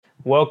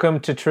Welcome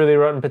to Truly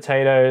Rotten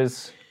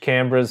Potatoes,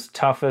 Canberra's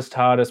toughest,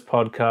 hardest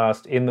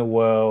podcast in the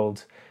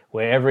world,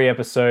 where every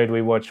episode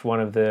we watch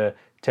one of the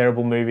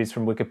terrible movies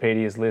from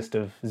Wikipedia's list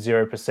of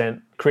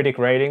 0% critic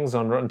ratings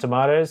on Rotten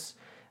Tomatoes.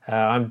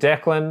 I'm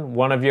Declan,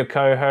 one of your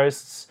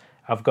co-hosts.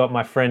 I've got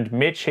my friend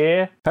Mitch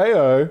here.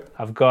 Heyo.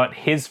 I've got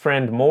his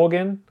friend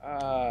Morgan.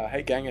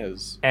 Hey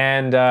gangers.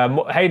 And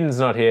Hayden's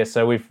not here,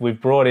 so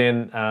we've brought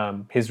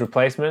in his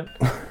replacement.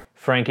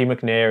 Frankie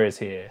McNair is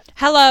here.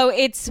 Hello,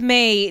 it's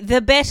me,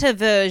 the better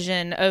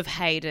version of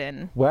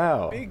Hayden.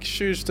 Wow. Big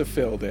shoes to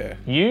fill there.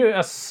 You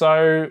are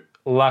so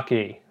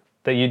lucky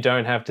that you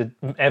don't have to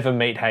ever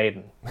meet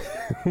Hayden.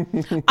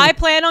 I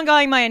plan on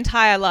going my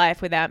entire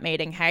life without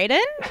meeting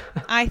Hayden,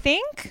 I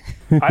think.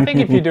 I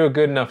think if you do a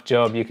good enough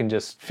job, you can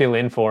just fill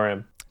in for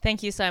him.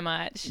 Thank you so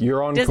much.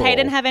 You're on Does call.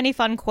 Hayden have any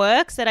fun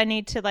quirks that I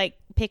need to,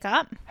 pick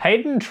up?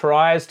 Hayden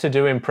tries to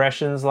do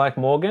impressions like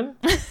Morgan.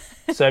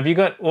 So have you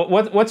got...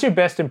 What's your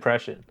best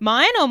impression?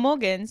 Mine or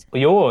Morgan's?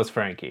 Yours,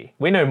 Frankie.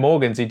 We know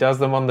Morgan's. He does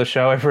them on the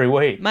show every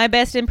week. My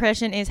best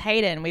impression is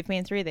Hayden. We've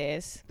been through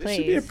this. This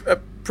Please. should be a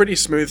pretty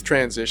smooth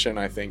transition,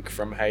 I think,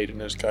 from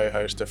Hayden as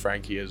co-host to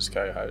Frankie as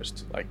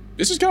co-host.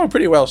 This is going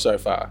pretty well so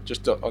far,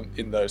 just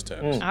in those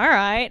terms. All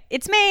right.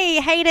 It's me,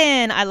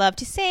 Hayden. I love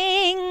to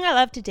sing. I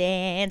love to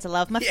dance. I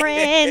love my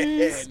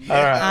friends. All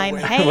right. I'm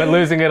Hayden. We're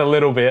losing it a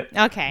little bit.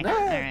 Okay. All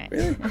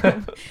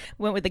right.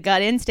 Went with the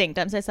gut instinct.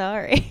 I'm so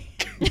sorry.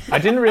 I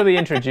didn't really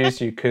introduce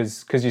you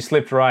because you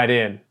slipped right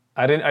in.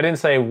 I didn't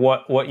say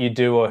what you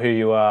do or who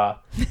you are,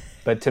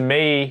 but to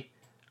me,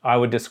 I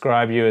would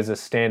describe you as a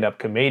stand-up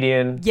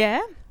comedian.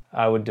 Yeah?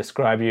 I would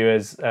describe you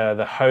as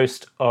the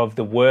host of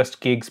the Worst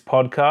Gigs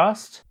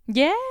podcast.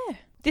 Yeah.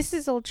 This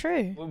is all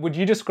true. Would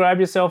you describe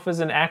yourself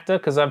as an actor?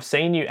 Because I've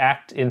seen you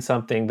act in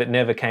something that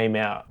never came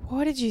out.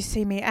 What did you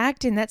see me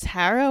act in? That's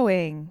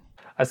harrowing.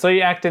 I saw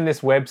you act in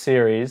this web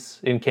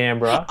series in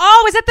Canberra.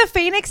 Oh, is that the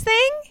Phoenix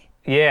thing?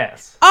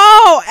 Yes.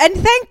 Oh, and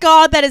thank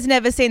God that has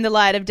never seen the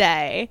light of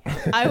day.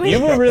 You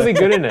were really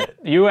good in it.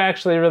 You were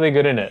actually really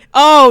good in it.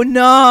 Oh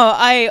no,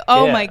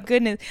 Yeah. My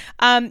goodness.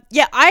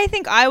 I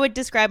think I would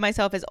describe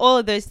myself as all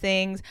of those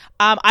things.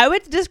 I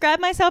would describe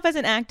myself as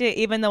an actor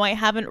even though I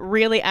haven't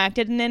really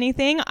acted in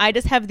anything. I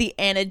just have the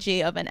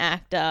energy of an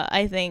actor.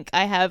 I think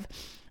I have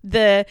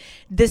the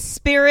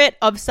spirit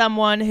of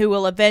someone who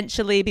will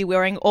eventually be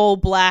wearing all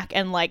black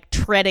and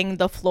treading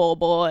the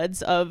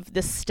floorboards of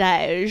the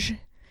stage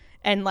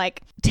and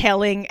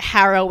telling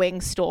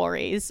harrowing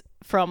stories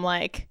from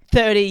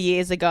 30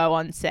 years ago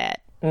on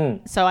set.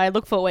 So I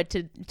look forward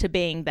to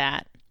being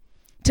that,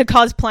 to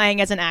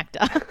cosplaying as an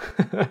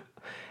actor.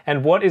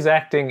 And what is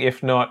acting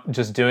if not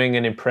just doing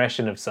an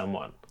impression of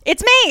someone?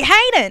 It's me,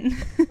 Hayden.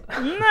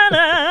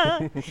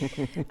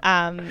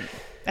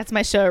 That's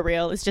my show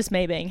reel. It's just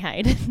me being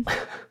Hayden.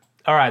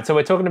 All right, so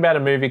we're talking about a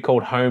movie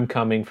called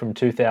Homecoming from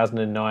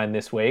 2009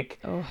 this week.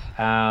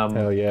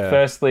 Hell yeah.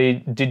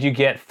 Firstly, did you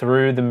get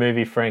through the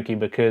movie, Frankie?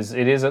 Because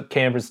it is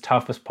Canberra's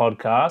toughest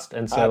podcast,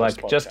 and so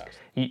Hardest podcast.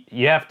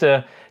 you have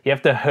to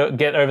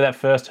get over that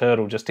first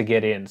hurdle just to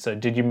get in. So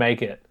did you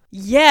make it?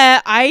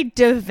 Yeah, I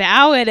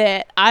devoured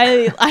it.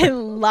 I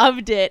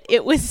loved it.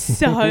 It was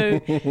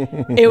so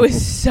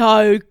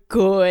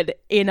good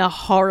in a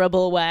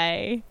horrible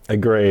way.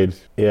 Agreed.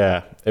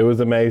 Yeah, it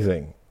was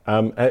amazing.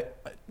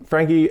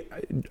 Frankie,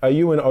 are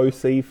you an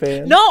OC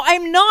fan? No,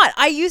 I'm not.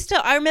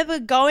 I remember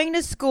going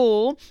to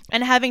school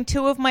and having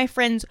two of my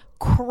friends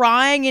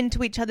crying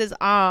into each other's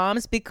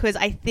arms because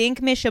I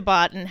think Misha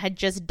Barton had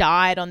just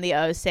died on the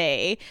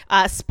OC.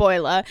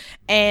 Spoiler.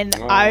 And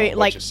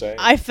what you say.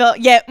 I felt,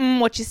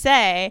 what you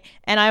say.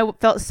 And I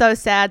felt so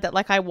sad that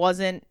I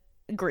wasn't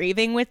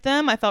grieving with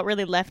them. I felt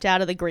really left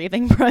out of the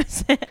grieving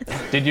process.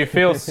 Did you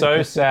feel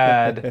so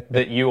sad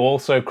that you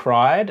also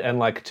cried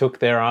and took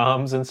their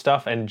arms and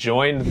stuff and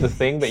joined the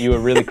thing, but you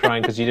were really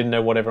crying because you didn't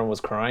know what everyone was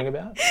crying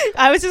about?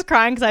 I was just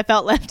crying because I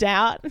felt left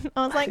out.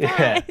 I was like,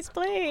 Yeah. guys,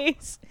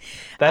 please.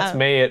 That's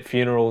me at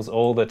funerals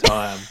all the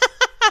time.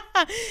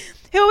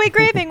 Who are we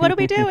grieving? What are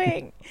we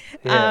doing?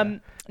 Yeah.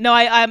 No,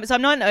 I'm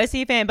not an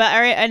OC fan, but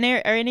are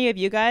any of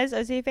you guys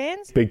OC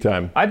fans? Big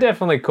time. I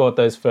definitely caught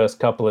those first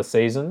couple of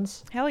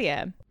seasons. Hell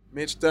yeah.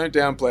 Mitch, don't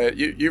downplay it.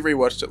 You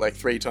rewatched it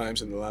 3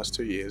 times in the last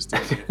 2 years,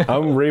 didn't you?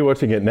 I'm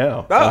rewatching it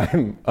now.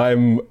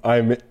 Oh.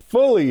 I'm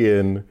fully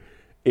in.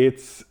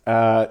 It's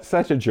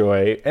such a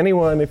joy.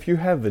 Anyone, if you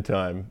have the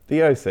time,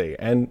 the OC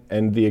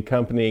and the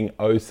accompanying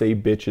OC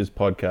Bitches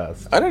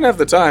podcast. I don't have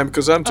the time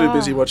because I'm too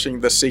busy watching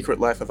The Secret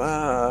Life of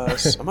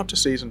Us. I'm up to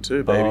season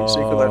 2, baby.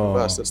 Secret Life of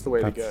Us. That's the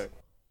way to go.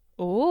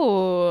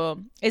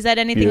 Ooh. Is that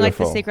anything like The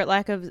Beautiful. Secret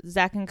Life of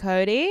Zack and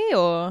Cody?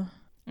 Or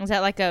is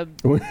that like a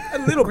A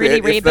little gritty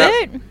bit.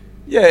 reboot?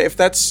 If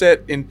that's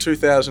set in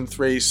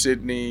 2003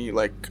 Sydney,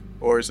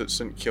 or is it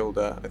St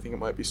Kilda? I think it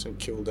might be St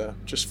Kilda.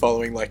 Just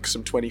following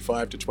some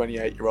 25 to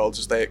 28-year-olds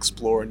as they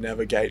explore and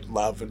navigate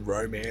love and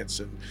romance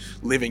and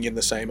living in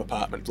the same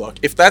apartment block.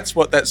 If that's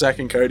what that Zack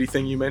and Cody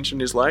thing you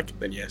mentioned is like,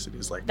 then yes, it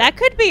is like that. That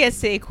could be a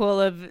sequel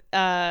of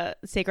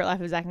Secret Life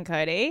of Zack and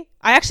Cody.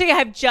 I actually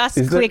have just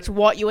Is that- clicked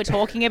what you were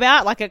talking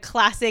about, like a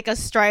classic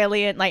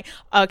Australian, like,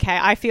 okay,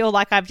 I feel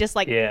like I've just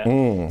like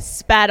Yeah.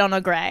 spat on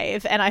a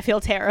grave and I feel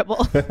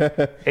terrible.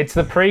 It's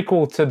the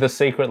prequel to The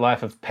Secret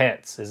Life of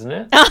Pets, isn't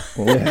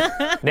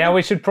it? Now,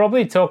 we should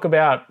probably talk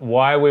about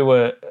why we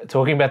were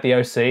talking about the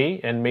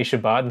OC and Misha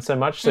Barton so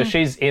much. So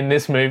she's in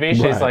this movie.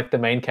 She's Right. like the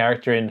main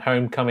character in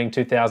Homecoming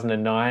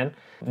 2009.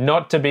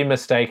 Not to be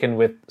mistaken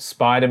with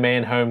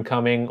Spider-Man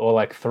Homecoming or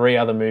like 3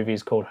 other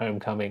movies called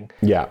Homecoming.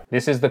 Yeah.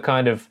 This is the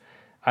kind of,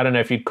 I don't know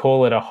if you'd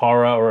call it a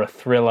horror or a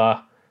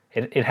thriller.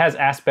 It has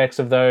aspects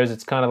of those.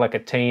 It's kind of like a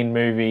teen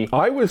movie.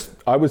 I was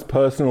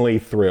personally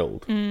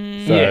thrilled. So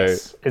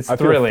Yes, it's I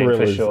feel thrilling for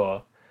thrillers-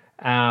 sure.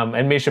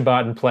 And Misha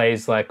Barton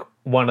plays like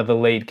one of the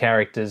lead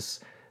characters.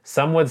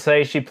 Some would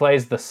say she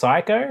plays the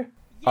psycho.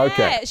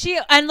 Okay.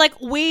 Yeah,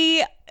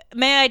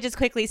 may I just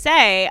quickly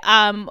say,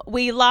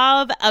 we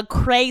love a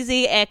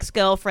crazy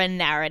ex-girlfriend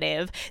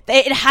narrative.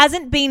 It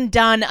hasn't been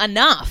done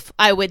enough,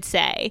 I would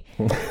say.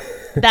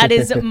 That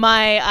is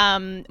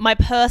my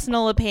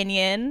personal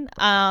opinion.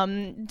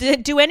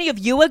 Do any of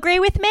you agree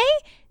with me?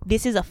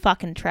 This is a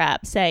fucking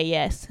trap. Say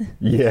yes.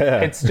 Yeah.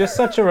 It's just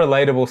such a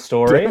relatable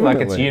story. Like,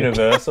 it's Definitely.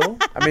 universal.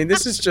 I mean,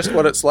 this is just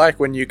what it's like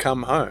when you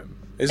come home,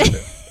 isn't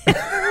it?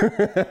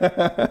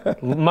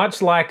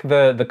 Much like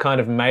the kind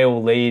of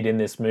male lead in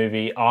this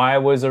movie, I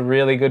was a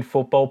really good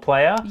football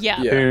player. Yeah.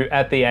 Who,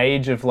 at the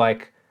age of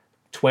like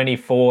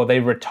 24, they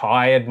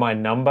retired my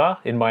number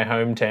in my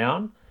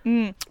hometown.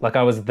 Like,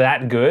 I was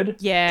that good.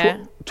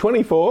 Yeah.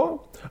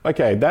 24?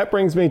 Okay, that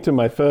brings me to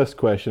my first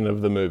question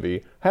of the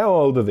movie. How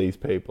old are these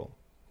people?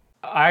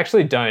 I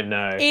actually don't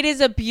know. It is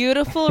a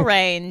beautiful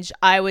range,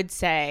 I would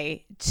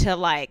say, to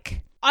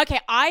like... Okay,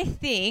 I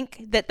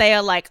think that they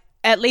are like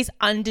at least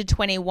under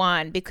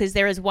 21 because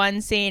there is one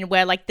scene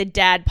where like the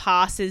dad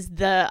passes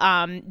the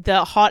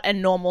hot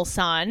and normal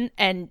son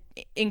and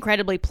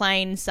incredibly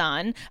plain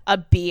son a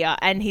beer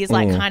and he's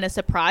like kind of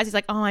surprised. He's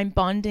like, oh, I'm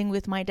bonding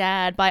with my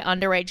dad by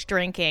underage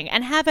drinking,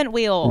 and haven't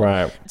we all?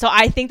 Right. So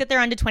I think that they're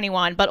under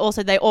 21, but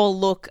also they all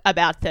look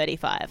about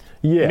 35.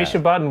 Yeah. Misha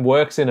Barton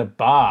works in a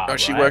bar. Oh,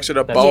 she right? works at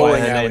a That's why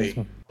bowling her alley.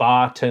 name's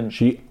Barton.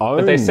 She owns...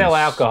 But they sell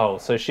alcohol,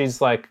 so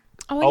she's like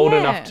Oh, old yeah.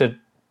 enough to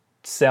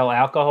sell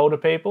alcohol to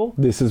people.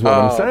 This is what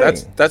I'm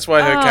saying. that's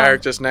why her Oh.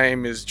 character's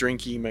name is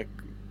Drinky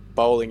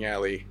McBowling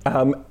Alley.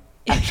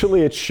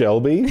 Actually, it's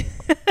Shelby.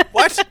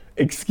 What?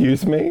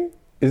 Excuse me?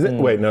 Is it?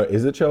 Wait, no.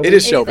 Is it Shelby? It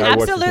is It's Shelby. I watched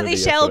this absolutely movie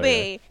yesterday.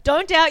 Shelby.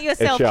 Don't doubt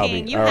yourself, Shelby.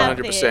 King. You All right. have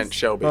 100% this.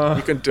 Shelby.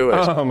 You can do it.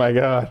 Oh my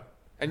god.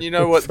 And you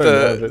know what so the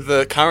nervous.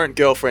 the current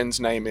girlfriend's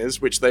name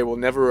is, which they will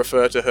never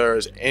refer to her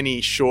as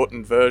any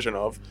shortened version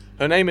of.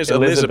 Her name is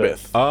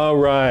Elizabeth. All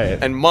right.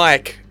 And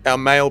Mike, our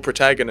male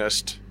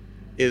protagonist,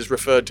 is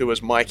referred to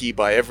as Mikey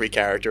by every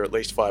character at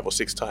least 5 or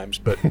 6 times.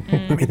 But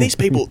I mean, these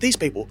people,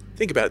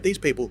 think about it. These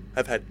people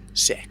have had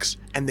sex,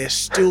 and they're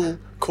still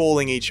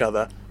calling each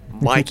other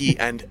Mikey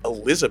and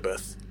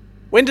Elizabeth.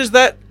 When does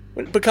that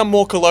become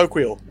more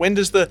colloquial? When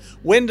does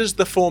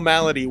the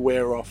formality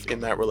wear off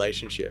in that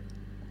relationship?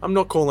 I'm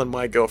not calling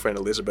my girlfriend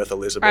Elizabeth.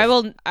 I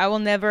will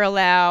never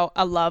allow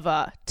a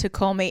lover to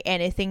call me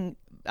anything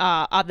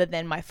other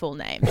than my full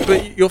name.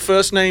 But your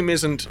first name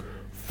isn't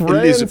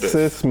Elizabeth.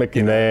 Francis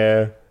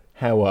McNair,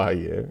 how are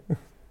you?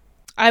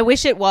 I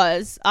wish it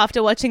was.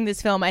 After watching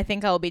this film, I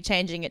think I will be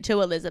changing it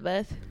to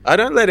Elizabeth. I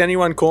don't let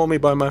anyone call me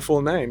by my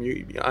full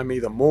name. I'm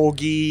either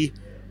Morgie,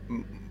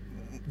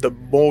 the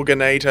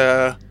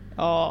Morganator,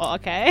 Oh,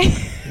 okay.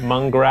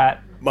 Mungrat.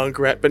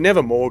 Munkrat, but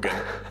never Morgan.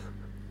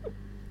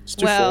 It's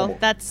too Well, formal.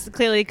 that's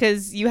clearly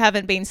because you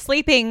haven't been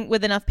sleeping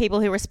with enough people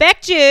who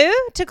respect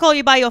you to call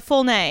you by your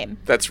full name.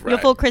 That's right. Your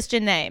full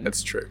Christian name.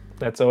 That's true.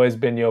 That's always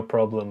been your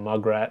problem,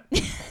 Mugrat.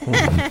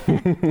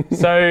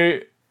 So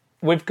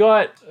we've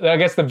got, I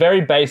guess the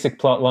very basic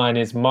plot line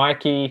is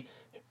Mikey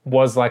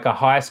was like a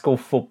high school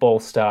football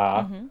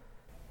star,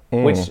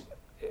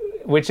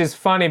 which is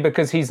funny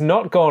because he's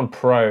not gone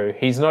pro.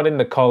 He's not in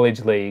the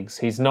college leagues.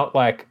 He's not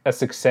like a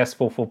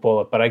successful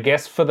footballer. But I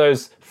guess for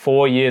those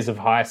 4 years of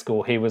high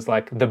school, he was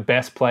like the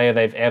best player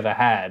they've ever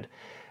had.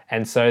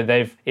 And so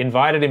they've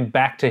invited him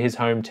back to his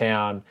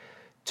hometown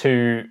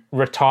to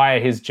retire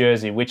his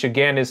jersey, which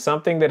again is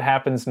something that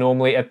happens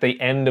normally at the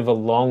end of a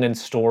long and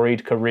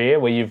storied career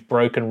where you've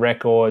broken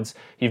records,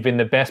 you've been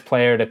the best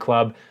player at a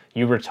club,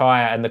 you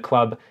retire, and the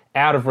club,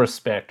 out of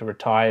respect,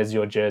 retires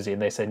your jersey.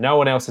 And they say, no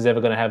one else is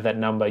ever going to have that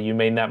number. You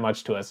mean that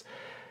much to us.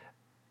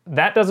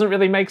 That doesn't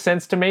really make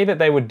sense to me that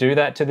they would do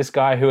that to this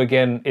guy who,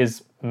 again,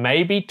 is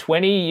maybe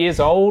 20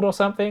 years old or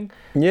something.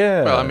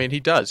 Yeah. Well, I mean,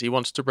 he does. He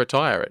wants to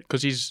retire it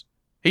because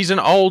he's an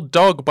old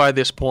dog by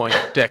this point,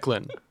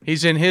 Declan.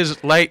 He's in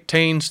his late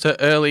teens to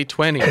early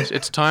 20s.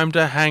 It's time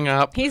to hang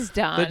up He's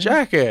done. the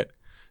jacket.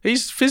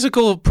 His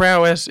physical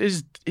prowess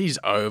he's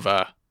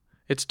over.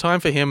 It's time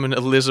for him and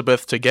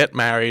Elizabeth to get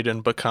married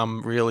and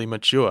become really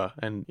mature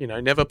and,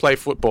 never play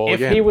football If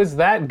again. he was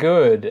that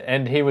good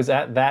and he was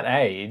at that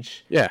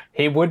age, Yeah.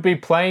 he would be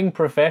playing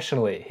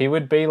professionally. He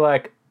would be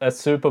like a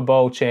Super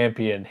Bowl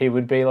champion. He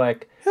would be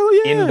like Hell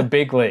yeah. in the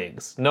big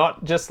leagues,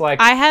 not just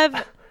like I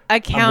have a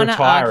counter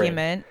retiring.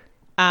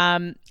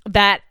 argument.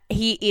 that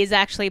he is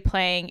actually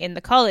playing in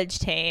the college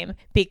team,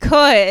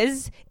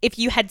 because if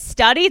you had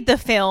studied the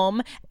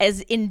film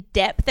as in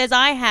depth as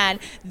I had,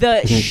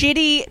 the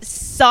shitty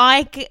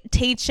psych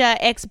teacher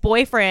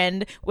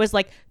ex-boyfriend was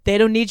like, they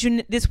don't need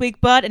you this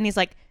week, bud. And he's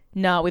like,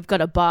 no, we've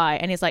got a bye.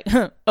 And he's like,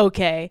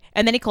 okay.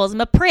 And then he calls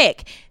him a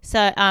prick.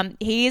 So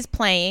he is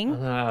playing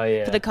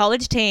for the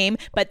college team.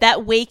 But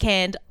that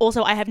weekend,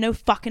 also, I have no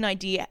fucking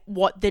idea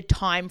what the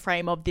time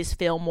frame of this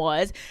film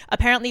was.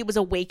 Apparently it was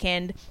a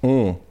weekend,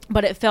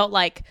 but it felt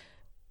like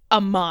a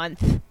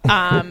month.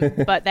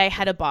 But they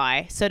had a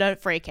bye. So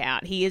don't freak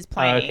out. He is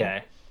playing.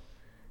 Okay.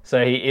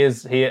 So he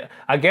is here.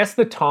 I guess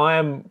the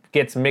time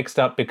gets mixed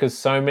up because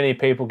so many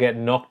people get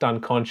knocked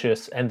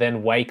unconscious and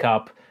then wake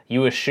up.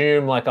 You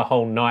assume like a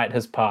whole night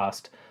has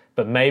passed,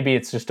 but maybe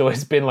it's just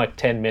always been like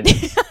 10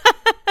 minutes.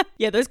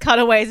 Yeah, those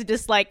cutaways are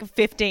just like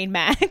 15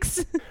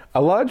 max.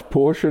 A large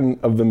portion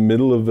of the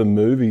middle of the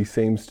movie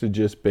seems to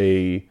just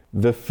be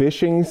the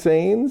fishing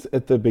scenes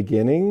at the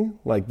beginning.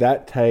 Like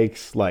that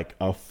takes like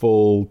a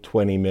full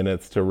 20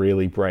 minutes to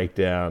really break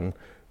down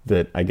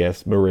that, I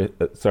guess,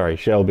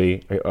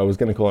 Shelby, I was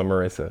going to call it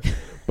Marissa,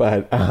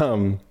 but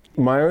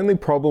my only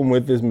problem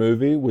with this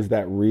movie was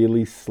that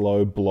really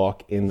slow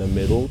block in the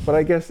middle. But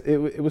I guess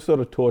it was sort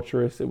of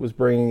torturous. It was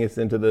bringing us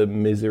into the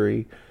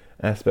misery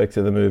aspects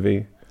of the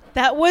movie.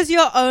 That was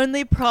your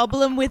only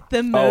problem with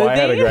the movie? Oh, I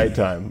had a great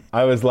time.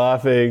 I was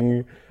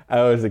laughing.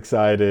 I was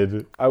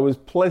excited. I was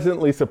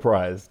pleasantly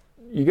surprised.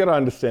 You got to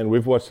understand,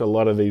 we've watched a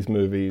lot of these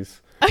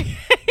movies.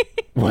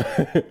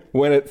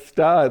 When it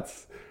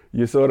starts,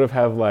 you sort of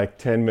have like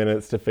 10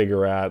 minutes to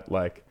figure out,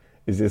 like,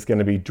 is this going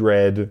to be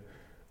dread?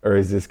 Or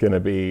is this going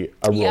to be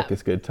a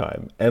raucous good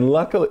time? And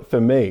luckily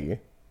for me,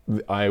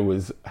 I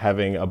was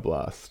having a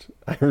blast.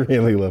 I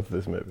really love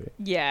this movie.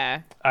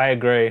 Yeah. I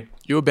agree.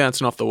 You were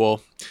bouncing off the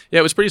wall.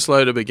 Yeah, it was pretty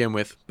slow to begin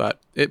with, but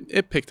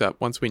it picked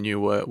up once we knew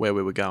where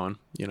we were going,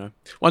 you know.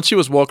 Once she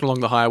was walking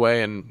along the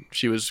highway and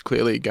she was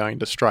clearly going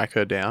to strike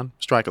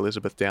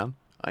Elizabeth down,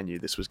 I knew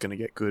this was going to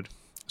get good.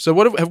 So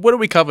what have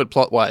we covered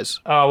plot-wise?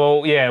 Oh,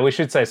 well, yeah, we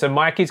should say. So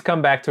Mikey's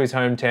come back to his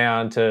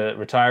hometown to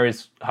retire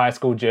his high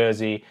school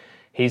jersey.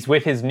 He's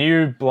with his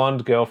new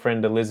blonde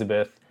girlfriend,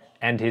 Elizabeth,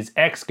 and his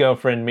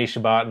ex-girlfriend, Misha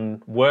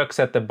Barton, works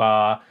at the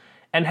bar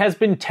and has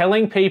been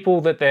telling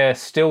people that they're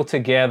still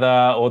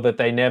together or that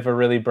they never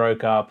really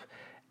broke up.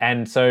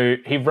 And so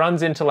he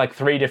runs into like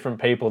 3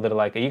 different people that are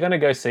like, are you going to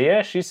go see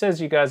her? She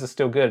says you guys are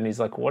still good. And he's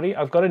like,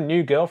 I've got a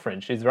new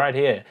girlfriend. She's right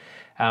here.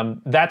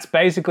 That's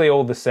basically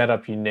all the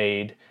setup you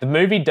need. The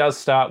movie does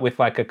start with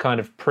like a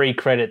kind of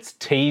pre-credits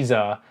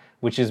teaser,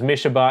 which is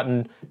Misha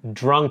Barton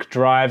drunk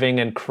driving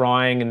and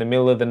crying in the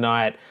middle of the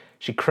night.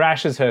 She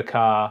crashes her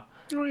car,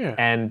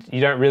 and you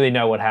don't really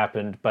know what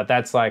happened, but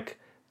that's like,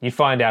 you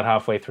find out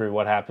halfway through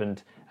what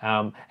happened.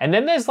 And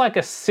then there's like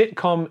a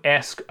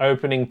sitcom-esque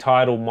opening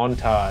title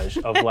montage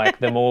of like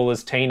them all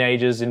as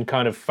teenagers in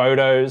kind of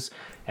photos,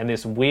 and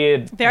this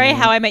weird... Very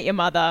How I Met Your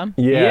Mother.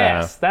 Yeah.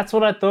 Yes, that's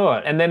what I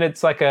thought. And then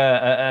it's like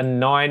a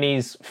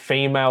 90s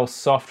female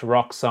soft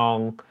rock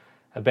song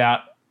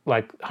about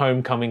like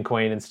homecoming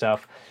queen and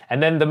stuff.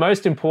 And then the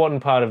most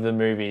important part of the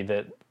movie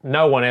that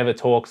no one ever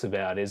talks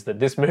about is that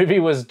this movie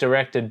was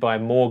directed by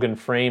Morgan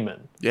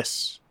Freeman.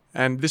 Yes.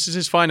 And this is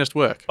his finest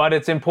work. But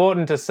it's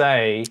important to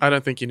say... I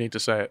don't think you need to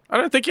say it. I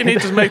don't think you need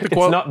to make the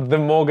quote. It's not the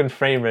Morgan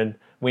Freeman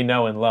we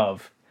know and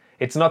love.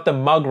 It's not the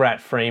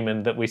Mugrat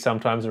Freeman that we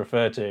sometimes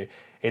refer to.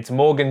 It's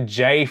Morgan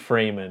J.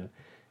 Freeman,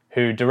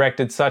 who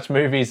directed such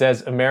movies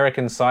as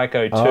American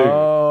Psycho 2.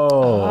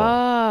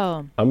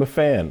 Oh. I'm a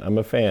fan.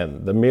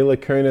 The Mila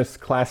Kunis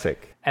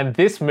classic. And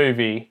this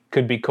movie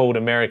could be called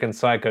American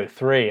Psycho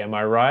 3, am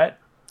I right?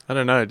 I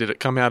don't know. Did it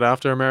come out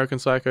after American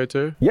Psycho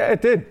 2? Yeah,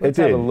 it did. Let's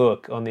have a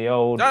look on the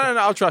old... No,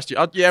 I'll trust you.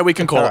 Yeah, we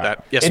can call it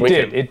that. Yes, It we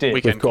did. can. It did. We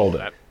can We've called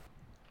it.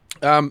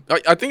 that.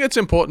 I think it's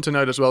important to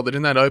note as well that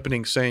in that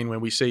opening scene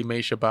when we see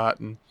Misha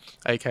Barton,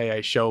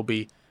 a.k.a.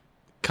 Shelby,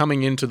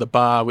 coming into the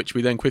bar, which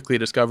we then quickly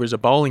discover is a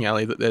bowling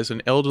alley, that there's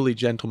an elderly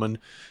gentleman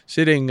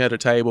sitting at a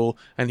table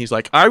and he's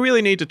like, I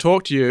really need to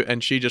talk to you.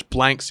 And she just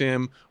blanks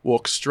him,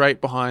 walks straight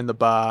behind the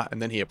bar,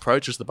 and then he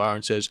approaches the bar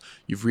and says,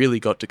 you've really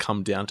got to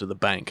come down to the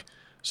bank.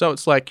 So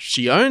it's like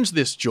she owns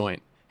this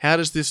joint. How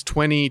does this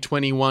 20,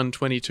 21,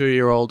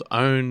 22-year-old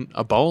own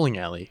a bowling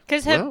alley?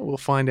 Well, we'll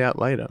find out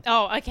later.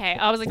 Oh, okay.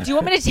 I was like, do you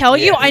want me to tell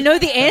you? I know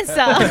the answer.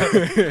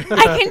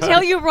 I can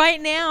tell you right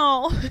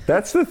now.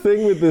 That's the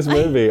thing with this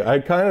movie. I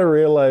kind of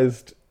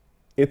realized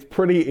it's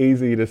pretty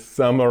easy to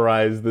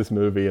summarize this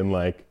movie in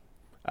like,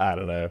 I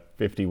don't know,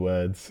 50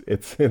 words.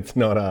 It's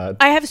not hard.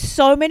 I have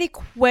so many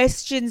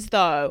questions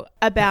though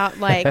about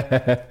like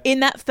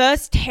in that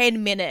first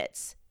 10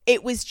 minutes,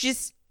 it was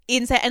just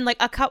insane. And like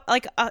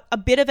a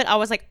bit of it, I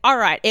was like, all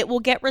right, it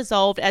will get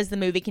resolved as the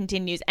movie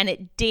continues, and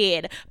it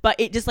did. But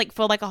it just like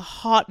for like a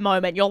hot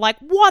moment, you're like,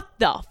 what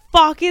the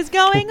fuck is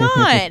going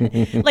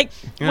on? Like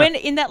when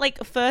in that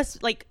like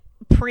first like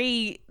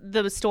pre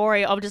the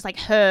story of just like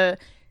her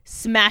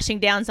smashing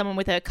down someone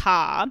with her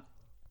car.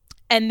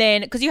 And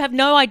then, because you have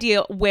no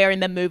idea where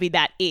in the movie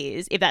that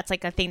is, if that's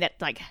like a thing that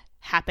like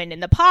happened in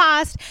the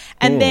past.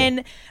 And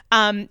then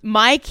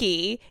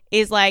Mikey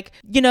is like,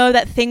 you know,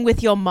 that thing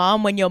with your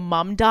mum when your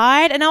mum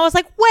died? And I was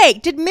like,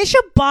 wait, did Misha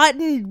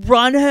Barton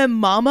run her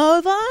mum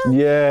over?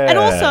 Yeah. And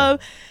also,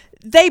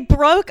 they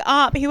broke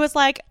up. He was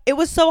like, it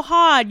was so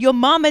hard. Your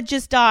mum had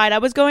just died. I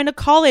was going to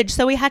college,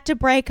 so we had to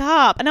break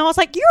up. And I was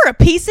like, you're a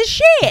piece of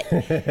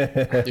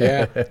shit.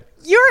 Yeah.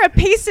 You're a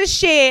piece of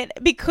shit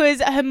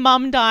because her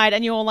mum died,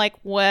 and you're like,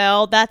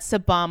 well, that's a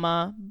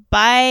bummer.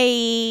 Bye.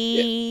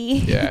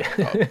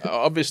 Yeah.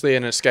 Obviously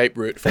an escape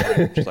route for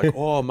him. She's like,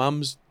 oh,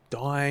 mum's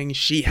dying.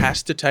 She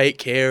has to take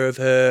care of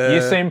her.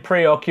 You seem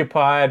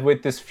preoccupied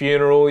with this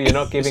funeral. You're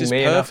not giving is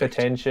me enough perfect.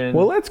 attention.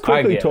 Well, let's I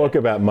quickly get talk it.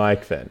 about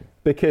Mike then,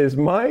 because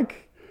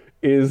Mike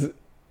is.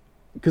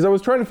 Because I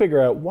was trying to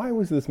figure out why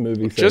was this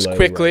movie so Just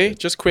lowly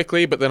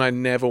quickly, but then I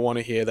never want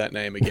to hear that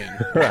name again.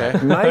 Okay?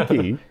 rated?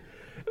 Mikey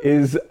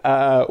is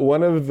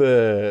one of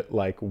the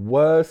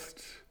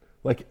worst.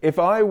 Like, if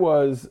I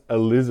was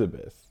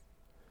Elizabeth,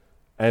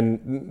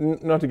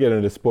 and not to get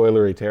into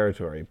spoilery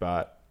territory,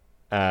 but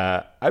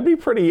I'd be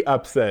pretty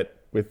upset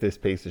with this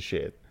piece of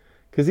shit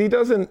because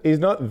he's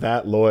not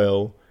that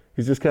loyal.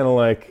 He's just kind of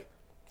like,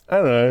 I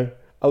don't know,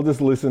 I'll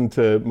just listen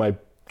to my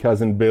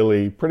cousin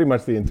Billy pretty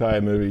much the entire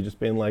movie, just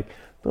being like,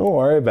 don't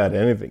worry about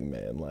anything,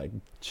 man. Like,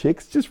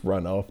 chicks just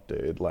run off,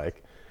 dude.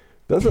 Like,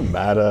 doesn't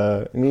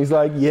matter. And he's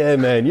like, yeah,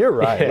 man, you're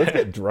right. Let's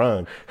get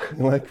drunk. I'm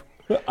like,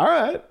 all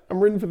right, I'm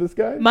rooting for this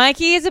guy.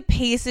 Mikey is a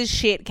piece of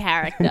shit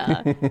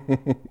character.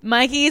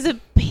 Mikey is a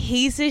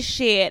piece of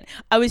shit.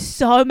 I was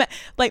so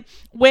like,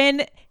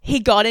 when he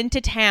got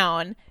into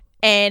town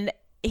and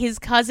his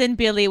cousin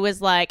Billy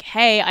was like,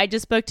 hey, I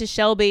just spoke to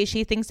Shelby.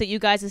 She thinks that you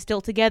guys are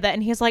still together.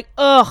 And he's like,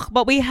 ugh,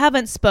 but we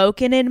haven't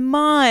spoken in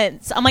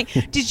months. I'm like,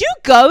 did you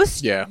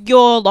ghost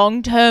your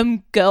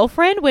long-term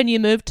girlfriend when you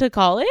moved to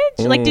college?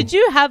 Like, did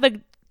you have a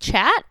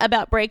chat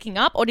about breaking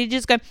up? Or did you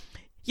just go,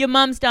 your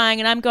mum's dying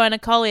and I'm going to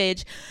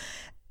college.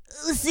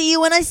 See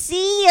you when I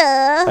see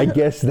ya. I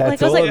guess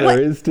that's I was all like, what?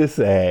 there is to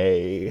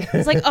say.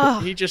 It's like,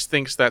 oh, He just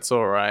thinks that's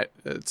all right.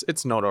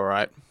 It's not all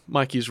right.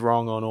 Mikey's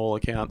wrong on all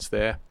accounts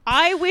there.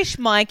 I wish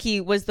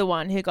Mikey was the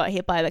one who got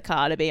hit by the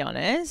car, to be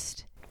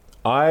honest.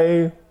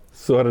 I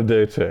sort of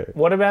do too.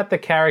 What about the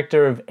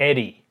character of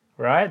Eddie,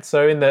 right?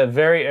 So in the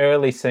very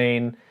early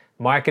scene,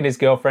 Mike and his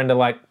girlfriend are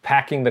like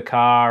packing the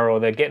car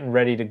or they're getting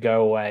ready to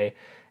go away.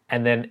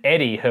 And then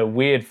Eddie, her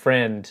weird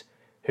friend,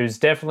 who's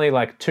definitely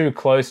like too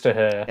close to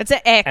her. It's an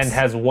X. And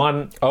has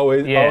one...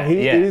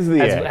 He is the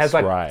ex,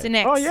 right. It's an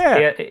X. Oh,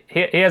 yeah.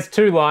 He has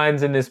two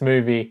lines in this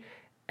movie.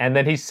 And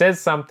then he says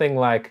something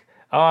like,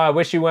 oh, I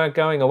wish you weren't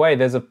going away.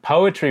 There's a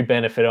poetry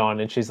benefit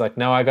on. And she's like,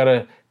 no, I got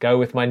to go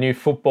with my new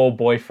football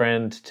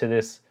boyfriend to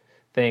this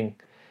thing.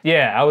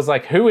 Yeah, I was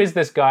like, who is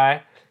this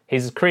guy?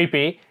 He's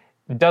creepy.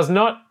 Does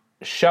not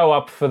show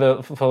up for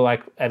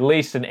like at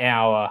least an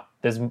hour.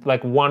 There's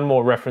like one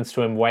more reference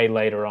to him way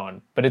later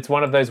on. But it's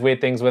one of those weird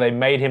things where they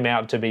made him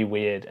out to be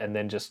weird and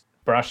then just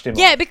brushed him off.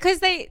 Yeah, because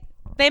they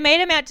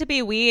made him out to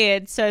be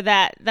weird so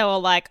that they were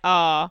like,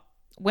 oh,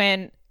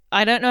 when...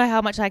 I don't know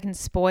how much I can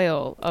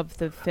spoil of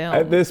the film.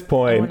 At this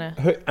point,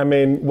 I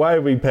mean, why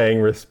are we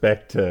paying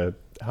respect to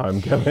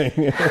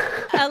Homecoming?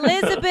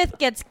 Elizabeth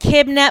gets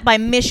kidnapped by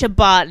Misha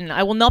Barton.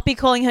 I will not be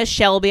calling her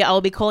Shelby. I will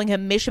be calling her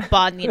Misha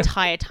Barton the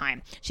entire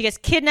time. She gets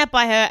kidnapped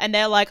by her, and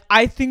they're like,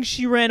 I think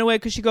she ran away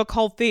because she got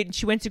cold feet, and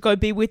she went to go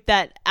be with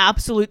that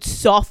absolute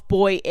soft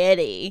boy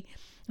Eddie,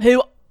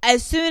 who,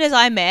 as soon as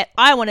I met,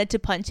 I wanted to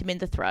punch him in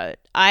the throat.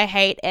 I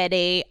hate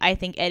Eddie. I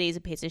think Eddie's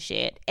a piece of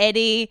shit.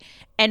 Eddie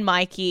and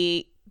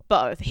Mikey...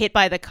 both hit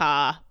by the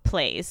car,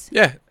 please.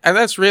 Yeah, and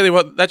that's really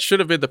that should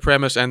have been the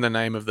premise and the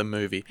name of the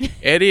movie.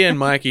 Eddie and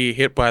Mikey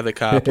hit by the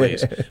car,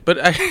 please. But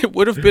it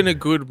would have been a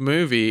good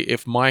movie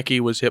if Mikey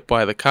was hit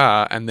by the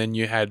car and then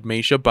you had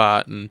Misha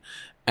Barton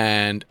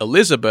and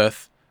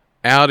Elizabeth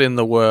out in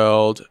the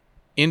world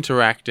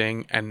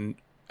interacting and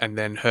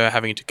then her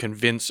having to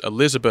convince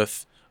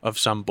Elizabeth of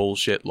some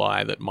bullshit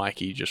lie that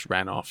Mikey just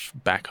ran off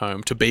back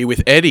home to be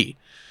with Eddie.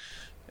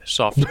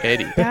 Soft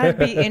Eddie. That'd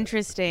be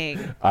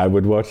interesting. I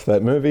would watch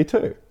that movie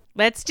too.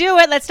 Let's do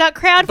it. Let's start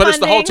crowdfunding. But it's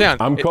the whole town.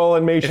 I'm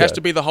calling Misha. It has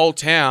to be the whole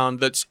town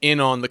that's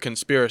in on the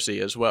conspiracy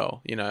as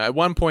well. You know, at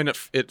one point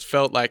it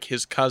felt like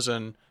his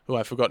cousin, who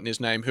I've forgotten his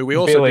name, who we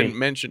also Billy. didn't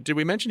mention. Did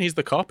we mention he's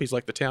the cop? He's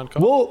like the town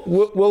cop.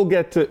 We'll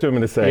get to him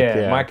in a sec.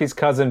 Yeah, Mikey's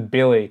cousin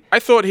Billy. I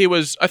thought he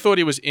was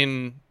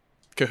in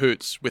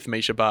cahoots with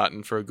Misha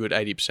Barton for a good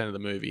 80% of the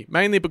movie,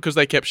 mainly because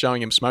they kept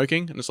showing him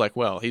smoking, and it's like,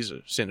 well, he's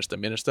a sinister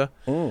minister,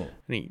 and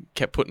he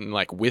kept putting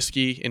like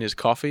whiskey in his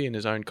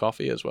own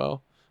coffee as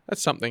well.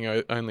 That's something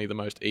only the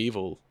most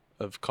evil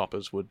of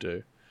coppers would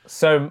do.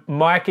 So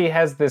Mikey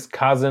has this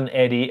cousin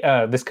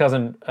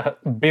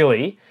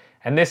Billy,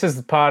 and this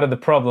is part of the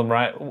problem,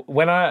 right?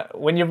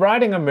 When you're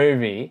writing a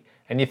movie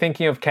and you're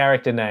thinking of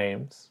character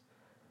names,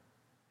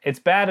 it's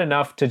bad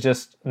enough to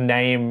just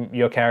name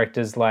your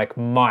characters like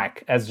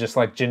Mike as just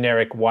like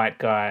generic white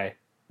guy,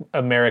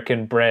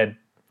 American bred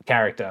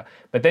character.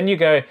 But then you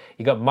got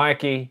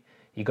Mikey,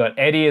 you got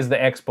Eddie as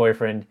the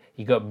ex-boyfriend,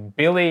 you got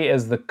Billy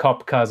as the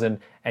cop cousin,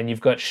 and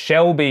you've got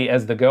Shelby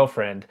as the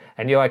girlfriend.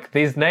 And you're like,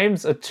 these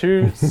names are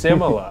too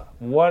similar.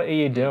 What are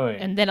you doing?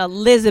 And then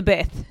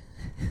Elizabeth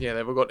Yeah,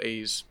 they've all got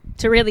E's.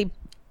 to really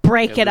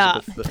break it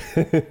up.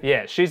 Elizabeth,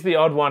 Yeah, she's the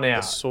odd one the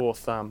out. sore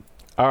thumb.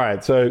 All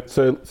right, so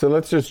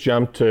let's just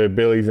jump to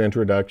Billy's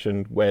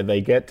introduction where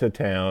they get to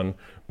town.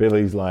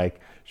 Billy's like,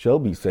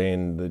 Shelby's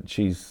saying that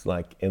she's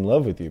like in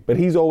love with you, but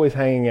he's always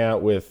hanging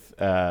out with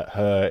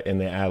her in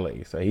the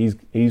alley, so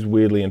he's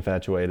weirdly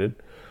infatuated.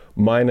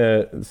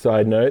 Minor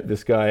side note: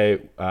 this guy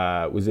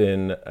was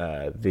in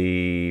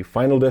the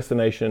Final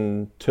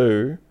Destination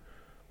 2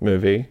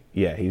 movie.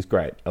 Yeah, he's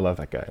great. I love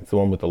that guy. It's the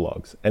one with the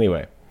logs.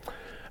 Anyway.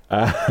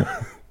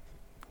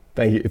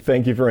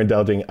 Thank you for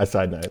indulging a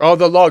side note. Oh,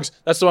 the logs.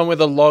 That's the one where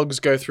the logs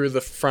go through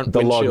the front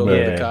The log windshield of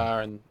movie. the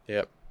car, and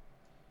yep.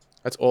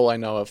 That's all I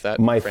know of that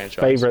My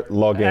franchise. favorite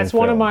logging That's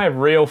one of my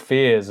real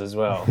fears as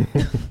well.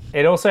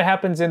 It also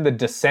happens in The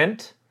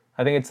Descent.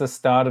 I think it's the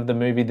start of the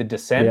movie The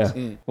Descent,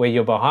 Yeah. where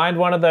you're behind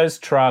one of those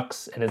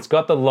trucks and it's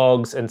got the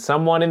logs and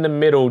someone in the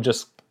middle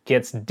just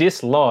gets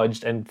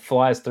dislodged and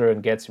flies through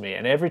and gets me.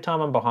 And every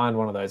time I'm behind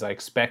one of those, I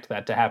expect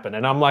that to happen.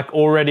 And I'm like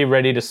already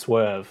ready to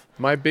swerve.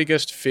 My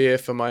biggest fear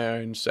for my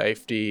own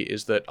safety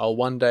is that I'll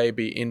one day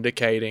be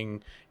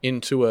indicating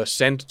into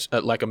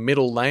like a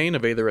middle lane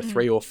of either a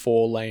 3 or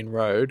 4 lane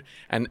road,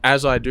 and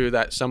as I do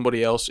that,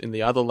 somebody else in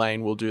the other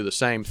lane will do the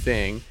same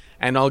thing,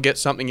 and I'll get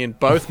something in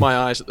both my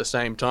eyes at the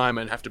same time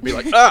and have to be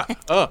like,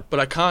 but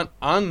I can't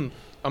I'm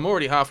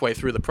already halfway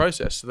through the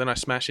process, so then I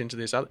smash into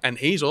this other, and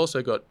he's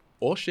also got,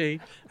 or she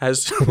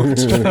has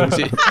things in her eyes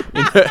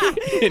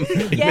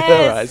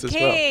Yes, as well.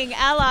 king,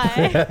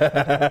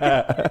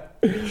 ally.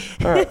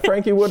 All right,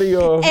 Frankie, what are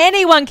your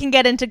Anyone can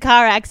get into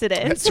car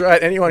accidents. That's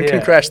right, anyone can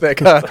Yeah. crash their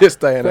car this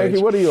day and Frankie,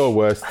 age. what are your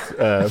worst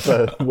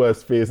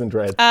fears and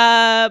dreads?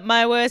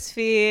 My worst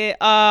fear,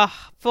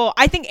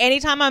 I think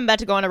anytime I'm about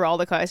to go on a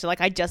roller coaster,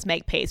 like I just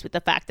make peace with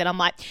the fact that I'm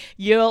like,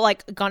 you're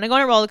like gonna go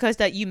on a roller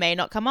coaster, you may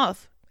not come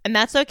off. And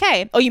that's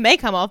okay. Or you may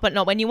come off, but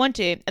not when you want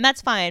to. And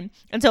that's fine.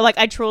 And so like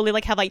I truly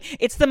like have like,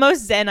 it's the most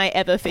zen I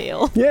ever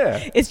feel.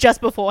 Yeah. It's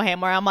just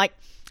beforehand where I'm like,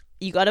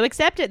 you got to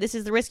accept it. This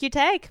is the risk you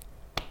take.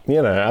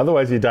 You know,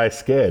 otherwise you die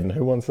scared, and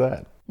who wants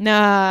that?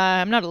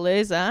 Nah, I'm not a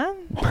loser.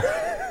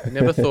 I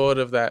never thought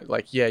of that.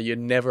 Like, yeah, you're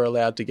never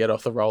allowed to get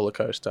off the roller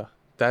coaster.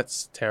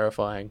 That's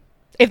terrifying.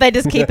 If they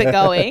just keep it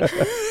going.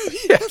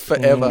 Yeah,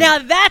 forever. Now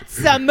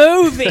that's a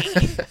movie.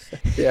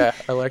 Yeah,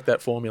 I like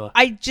that formula.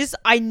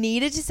 I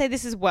needed to say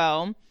this as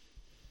well.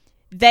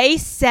 They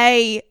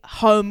say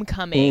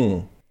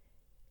homecoming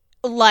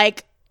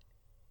like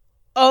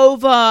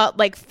over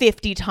like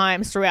 50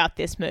 times throughout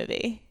this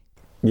movie.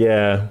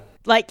 Yeah.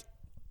 Like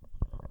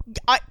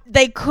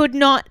they could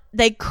not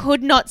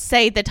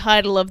say the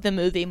title of the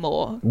movie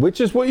more. Which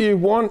is what you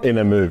want in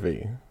a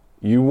movie.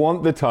 You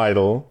want the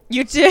title.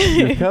 You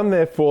You do. come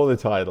there for the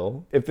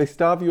title. If they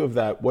starve you of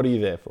that, what are you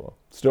there for?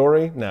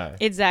 Story? No.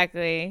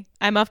 Exactly.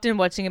 I'm often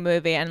watching a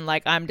movie and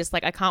like I'm just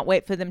like I can't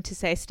wait for them to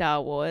say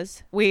Star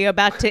Wars. We're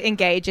about to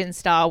engage in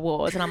Star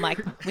Wars, and I'm like,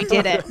 we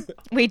did it.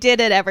 We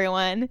did it,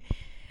 everyone.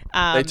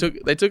 They took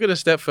it a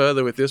step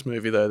further with this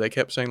movie, though. They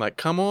kept saying, like,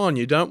 come on,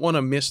 you don't want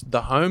to miss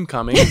The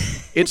Homecoming.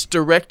 It's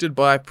directed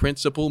by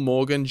Principal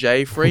Morgan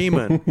J.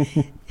 Freeman.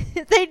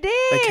 They did.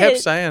 They kept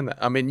saying that.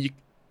 I mean,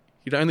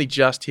 you'd only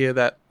just hear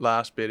that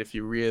last bit if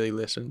you really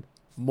listened.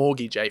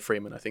 Morgie J.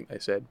 Freeman, I think they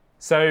said.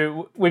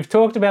 So we've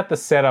talked about the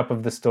setup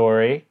of the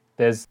story.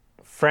 There's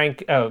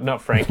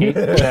not Frankie.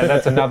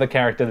 That's another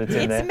character that's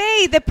in there. It's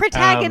me, the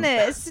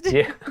protagonist.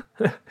 Yeah.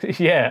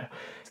 Yeah.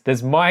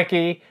 There's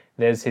Mikey.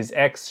 There's his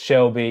ex,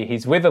 Shelby.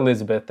 He's with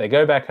Elizabeth. They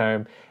go back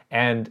home.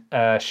 And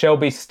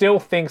Shelby still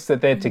thinks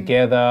that they're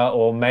together,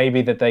 or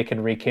maybe that they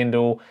can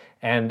rekindle.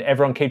 And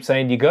everyone keeps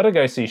saying, you got to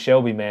go see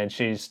Shelby, man.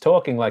 She's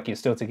talking like you're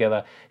still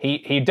together.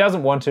 He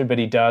doesn't want to, but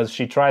he does.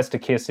 She tries to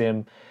kiss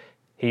him.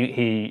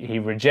 He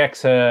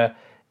rejects her.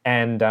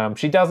 And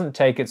she doesn't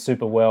take it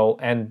super well.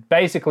 And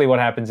basically what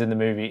happens in the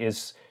movie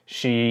is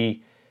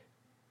she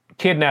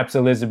kidnaps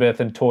Elizabeth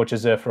and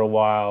tortures her for a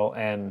while,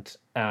 and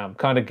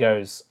kind of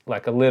goes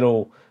like a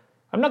little,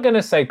 I'm not going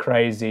to say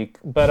crazy,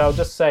 but I'll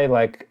just say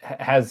like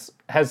has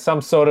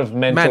some sort of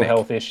mental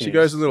health issues. She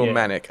goes a little Yeah.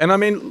 manic. And I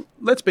mean,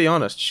 let's be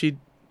honest.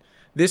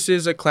 This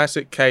is a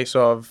classic case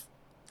of,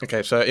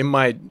 okay, so in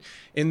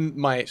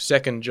my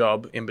second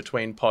job in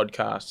between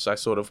podcasts, I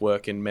sort of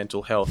work in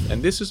mental health,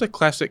 and this is a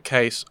classic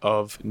case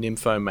of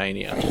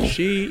nymphomania.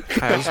 She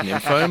has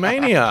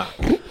nymphomania.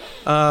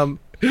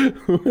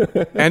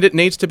 And it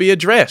needs to be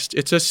addressed.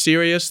 It's a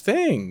serious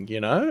thing,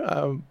 you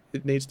know?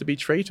 It needs to be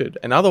treated.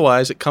 And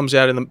otherwise, it comes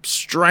out in the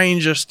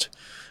strangest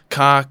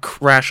car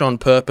crash on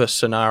purpose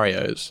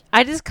scenarios.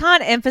 I just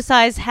can't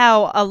emphasize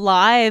how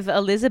alive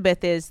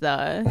Elizabeth is,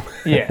 though.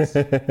 Yes.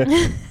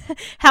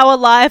 How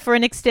alive for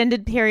an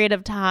extended period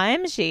of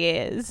time she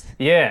is.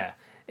 Yeah.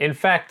 In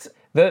fact,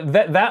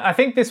 That I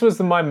think this was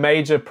my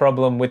major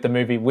problem with the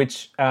movie,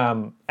 which,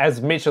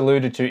 as Mitch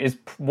alluded to, is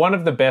one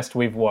of the best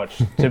we've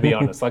watched, to be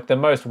honest. Like, the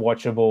most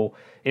watchable.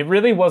 It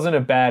really wasn't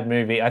a bad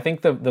movie. I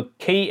think the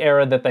key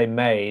error that they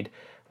made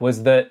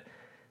was that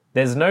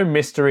there's no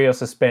mystery or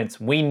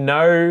suspense. We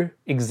know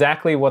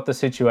exactly what the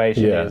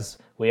situation is.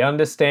 We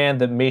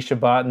understand that Misha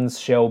Barton's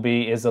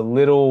Shelby is a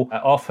little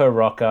off her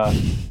rocker.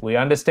 We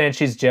understand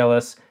she's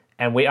jealous.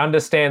 And we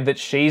understand that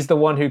she's the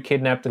one who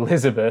kidnapped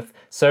Elizabeth.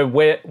 So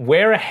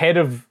we're ahead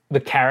of the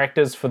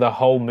characters for the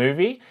whole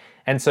movie.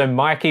 And so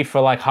Mikey,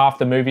 for like half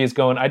the movie, is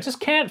going, I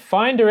just can't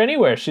find her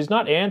anywhere. She's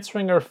not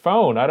answering her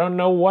phone. I don't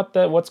know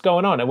what's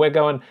going on. And we're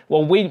going,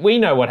 well, we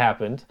know what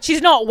happened.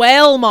 She's not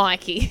well,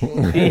 Mikey.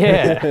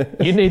 Yeah,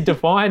 you need to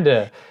find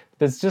her.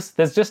 There's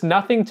just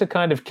nothing to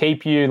kind of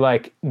keep you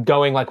like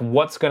going like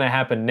what's going to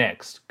happen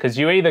next. Because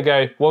you either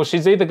go, well,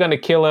 she's either going to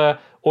kill her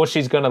or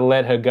she's going to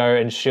let her go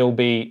and she'll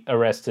be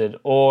arrested,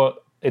 or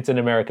it's an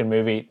American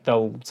movie,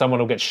 someone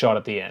will get shot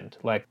at the end.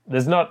 Like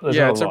there's not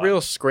it's a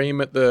real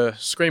scream at the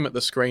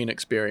screen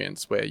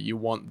experience where you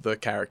want the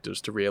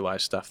characters to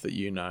realize stuff that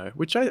you know,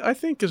 which I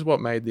think is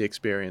what made the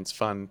experience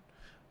fun.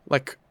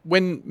 Like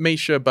when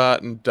Misha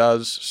Barton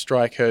does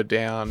strike her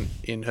down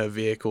in her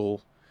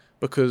vehicle,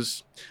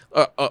 because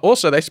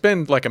also they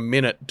spend like a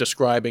minute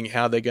describing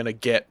how they're going to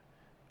get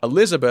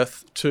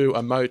Elizabeth to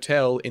a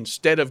motel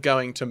instead of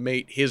going to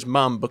meet his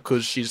mum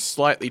because she's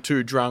slightly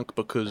too drunk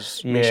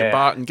because Misha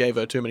Barton gave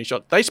her too many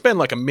shots. They spend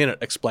like a minute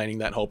explaining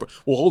that whole...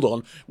 Well, hold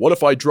on. What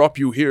if I drop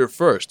you here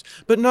first?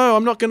 But no,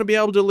 I'm not going to be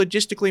able to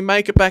logistically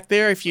make it back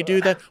there if you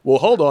do that. Well,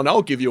 hold on.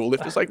 I'll give you a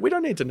lift. It's like, we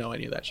don't need to know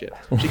any of that shit.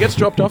 She gets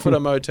dropped off at a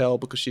motel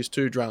because she's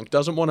too drunk,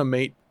 doesn't want to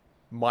meet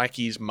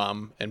Mikey's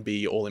mum and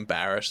be all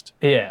embarrassed.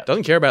 Yeah.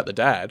 Doesn't care about the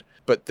dad.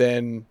 But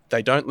then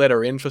they don't let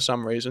her in for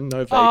some reason.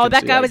 No vacancy. Oh,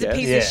 that guy was a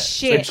piece of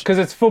shit. Because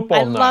it's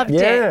football night. I loved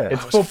it.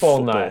 It's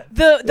football night.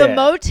 The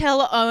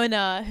motel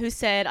owner who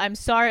said, I'm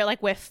sorry,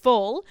 like we're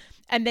full.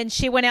 And then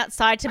she went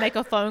outside to make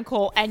a phone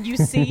call and you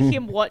see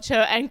him watch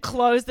her and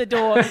close the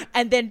door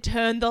and then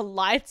turn the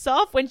lights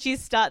off when she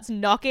starts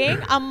knocking.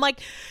 I'm like,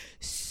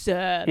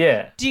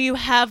 sir, do you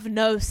have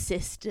no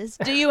sisters?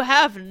 Do you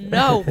have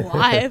no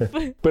wife?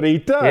 But he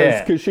does,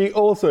 because she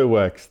also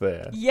works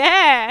there.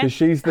 Yeah. Because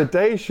she's the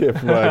day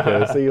shift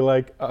worker. So you're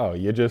like, oh,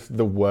 you're just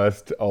the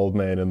worst old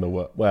man in the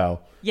world.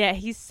 Well, yeah,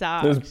 he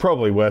sucks. There's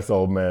probably worse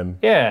old men.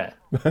 Yeah.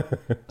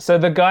 So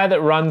the guy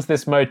that runs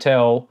this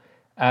motel,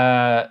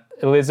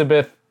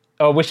 Elizabeth...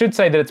 Oh, we should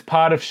say that it's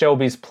part of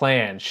Shelby's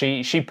plan.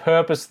 She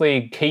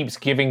purposely keeps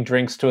giving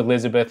drinks to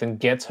Elizabeth and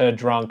gets her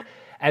drunk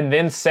and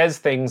then says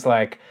things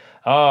like,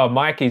 oh,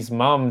 Mikey's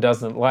mum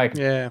doesn't like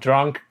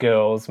drunk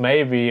girls.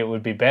 Maybe it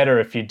would be better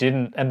if you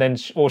didn't. And then,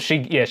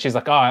 she's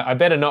like, oh, I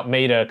better not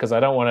meet her because I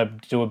don't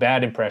want to do a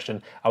bad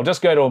impression. I'll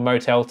just go to a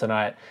motel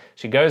tonight.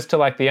 She goes to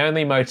like the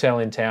only motel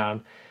in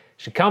town.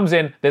 She comes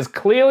in. There's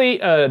clearly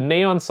a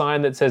neon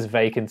sign that says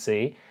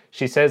vacancy.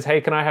 She says, hey,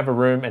 can I have a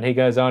room? And he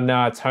goes, oh,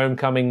 no, it's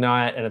homecoming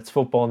night and it's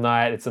football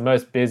night. It's the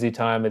most busy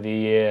time of the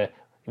year.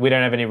 We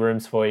don't have any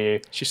rooms for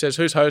you. She says,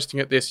 who's hosting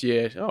it this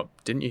year? Oh,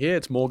 didn't you hear?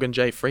 It's Morgan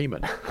J.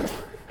 Freeman.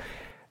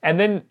 And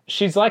then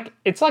she's like,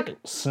 it's like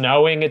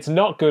snowing. It's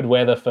not good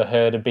weather for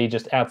her to be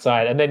just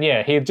outside. And then,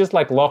 he just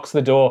like locks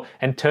the door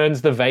and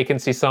turns the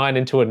vacancy sign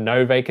into a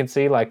no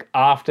vacancy, like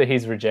after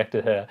he's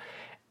rejected her.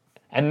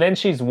 And then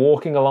she's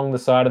walking along the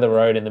side of the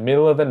road in the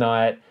middle of the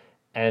night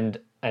and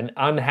an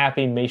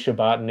unhappy Misha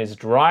Barton is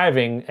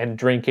driving and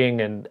drinking,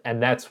 and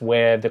that's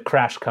where the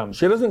crash comes.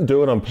 She doesn't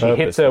do it on purpose. She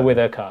hits her with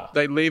her car.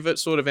 They leave it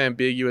sort of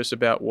ambiguous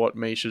about what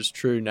Misha's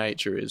true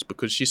nature is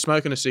because she's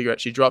smoking a cigarette.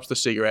 She drops the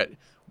cigarette.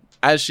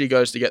 As she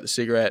goes to get the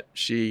cigarette,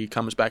 she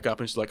comes back up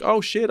and she's like,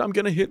 oh, shit, I'm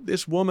going to hit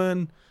this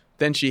woman.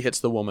 Then she hits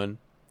the woman.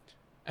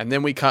 And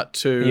then we cut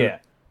to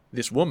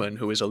this woman,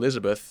 who is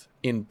Elizabeth,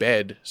 in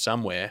bed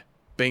somewhere,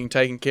 being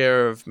taken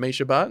care of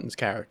Misha Barton's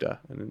character.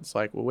 And it's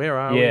like, well, where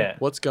are we?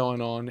 What's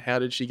going on? How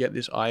did she get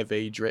this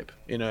IV drip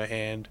in her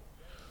hand?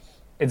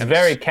 It's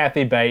very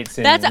Kathy Bates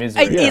in Misery,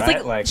 it's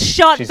right? like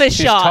shot for shot.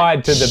 She's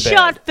tied to the bed.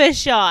 Shot for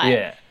shot.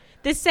 Yeah.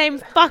 The same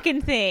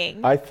fucking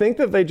thing. I think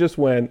that they just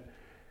went,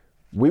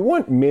 we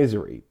want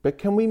Misery, but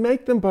can we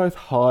make them both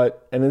hot?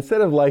 And instead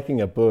of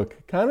liking a book,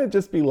 can't it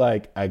just be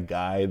like a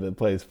guy that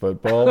plays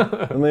football?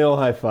 And they all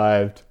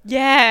high-fived.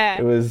 Yeah.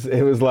 It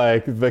was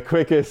like the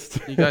quickest.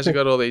 You guys have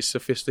got all these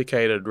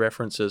sophisticated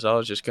references. I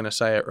was just going to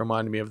say it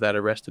reminded me of that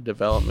Arrested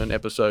Development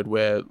episode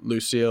where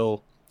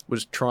Lucille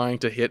was trying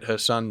to hit her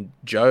son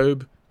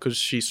Job because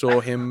she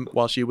saw him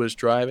while she was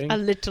driving. A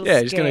little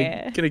scare.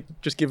 Yeah, gonna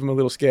just give him a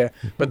little scare.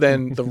 But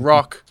then the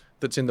rock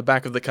that's in the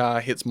back of the car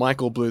hits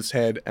Michael Bluth's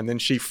head, and then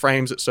she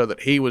frames it so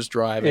that he was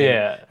driving,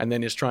 and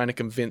then is trying to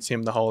convince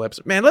him the whole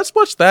episode. Man, let's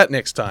watch that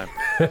next time.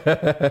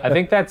 I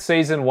think that's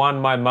season 1,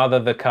 My Mother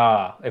the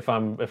Car, if I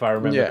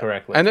remember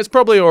correctly. And it's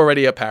probably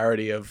already a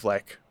parody of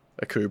like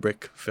a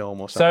Kubrick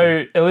film or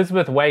something. So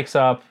Elizabeth wakes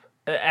up.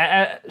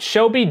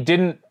 Shelby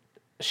didn't.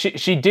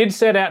 She did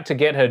set out to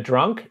get her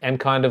drunk and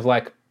kind of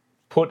like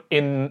put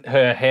in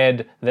her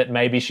head that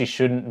maybe she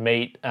shouldn't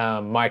meet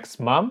Mike's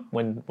mum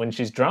when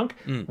she's drunk.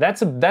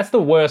 That's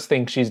the worst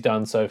thing she's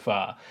done so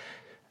far.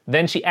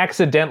 Then she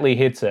accidentally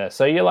hits her.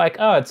 So you're like,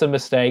 oh, it's a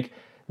mistake.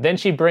 Then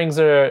she brings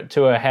her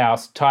to her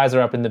house, ties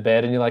her up in the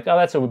bed, and you're like, oh,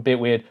 that's a bit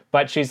weird.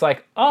 But she's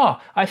like, oh,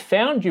 I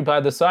found you by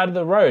the side of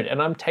the road,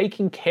 and I'm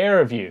taking care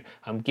of you.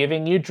 I'm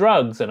giving you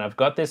drugs, and I've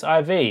got this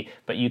IV,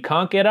 but you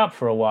can't get up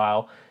for a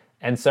while.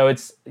 And so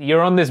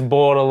you're on this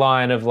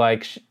borderline of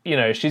like,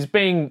 she's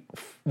being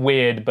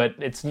weird, but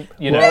it's,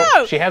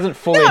 she hasn't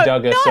fully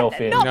dug herself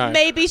in.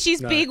 Maybe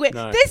she's being weird.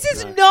 This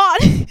is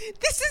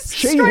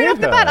straight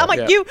off the bat. I'm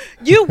like,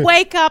 you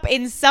wake up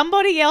in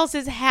somebody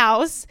else's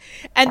house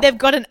and they've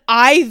got an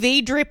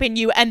IV drip in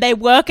you and they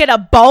work at a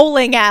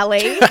bowling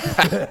alley. You're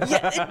going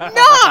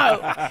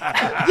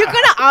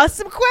to ask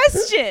some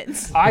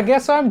questions. I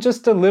guess I'm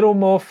just a little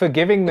more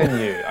forgiving than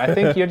you. I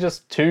think you're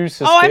just too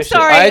suspicious. Oh, I'm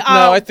sorry.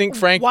 I think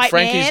Frankie's...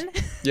 Man.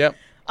 Yep.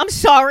 I'm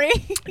sorry.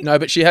 No,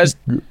 but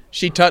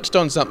she touched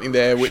on something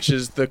there, which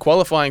is the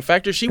qualifying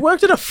factor. She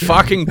worked at a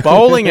fucking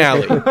bowling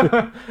alley.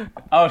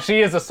 Oh,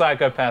 she is a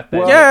psychopath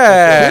then. Well,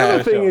 yeah. The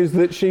other thing is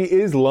that she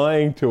is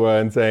lying to her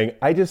and saying,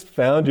 I just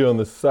found you on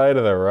the side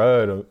of the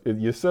road.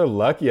 You're so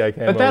lucky I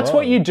came But that's along.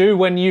 what you do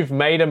when you've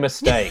made a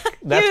mistake.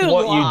 That's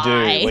what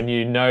you do when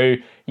you know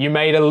you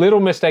made a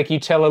little mistake. You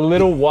tell a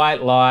little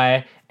white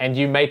lie and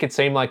you make it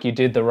seem like you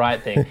did the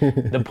right thing.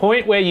 The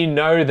point where you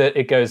know that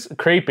it goes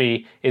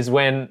creepy is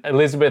when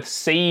Elizabeth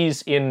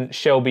sees in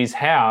Shelby's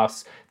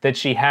house that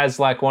she has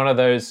like one of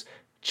those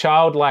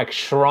childlike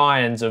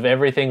shrines of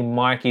everything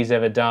Mikey's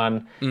ever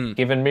done,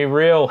 giving me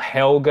real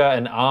Helga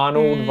and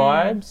Arnold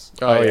vibes.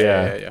 Oh,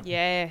 yeah.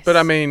 Yes. But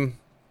I mean,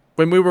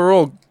 when we were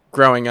all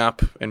growing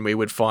up and we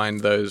would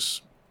find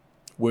those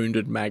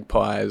wounded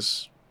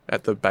magpies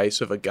at the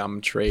base of a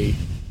gum tree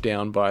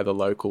down by the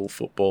local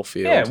football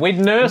field. Yeah, we'd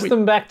nurse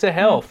them back to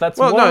health. That's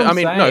well, what no, I'm I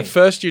mean, saying. no.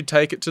 First, you'd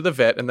take it to the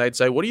vet, and they'd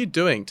say, "What are you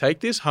doing?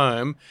 Take this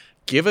home,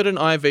 give it an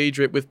IV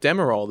drip with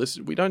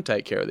Demerol. We don't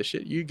take care of this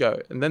shit. You go."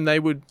 And then they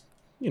would,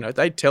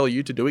 they'd tell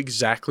you to do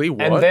exactly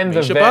what And then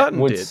Misha the vet Barton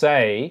would did.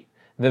 say,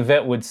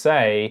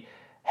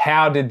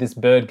 how did this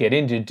bird get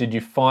injured? Did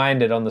you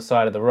find it on the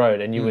side of the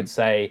road? And you would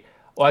say,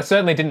 well, I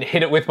certainly didn't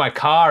hit it with my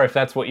car, if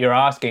that's what you're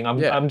asking.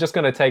 I'm just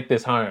going to take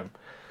this home.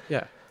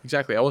 Yeah,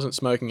 exactly. I wasn't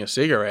smoking a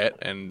cigarette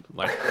and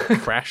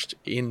crashed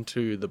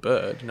into the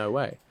bird. No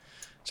way.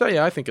 So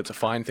yeah, I think it's a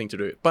fine thing to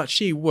do. But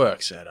she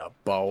works at a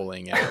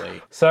bowling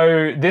alley.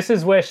 So this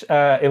is where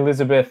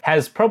Elizabeth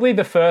has probably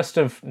the first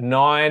of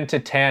 9 to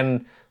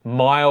 10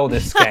 mild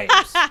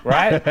escapes,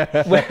 right?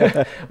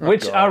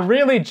 Which are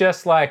really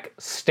just like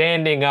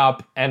standing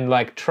up and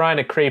like trying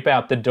to creep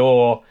out the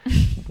door,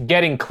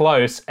 getting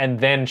close, and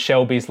then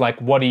Shelby's like,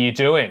 what are you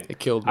doing? It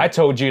killed me. I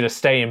told you to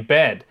stay in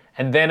bed.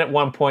 And then at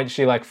one point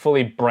she like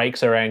fully breaks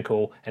her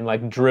ankle and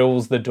like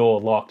drills the door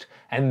locked.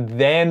 And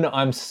then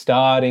I'm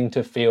starting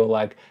to feel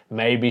like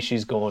maybe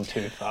she's gone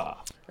too far.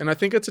 And I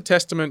think it's a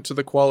testament to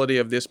the quality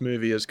of this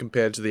movie as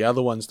compared to the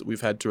other ones that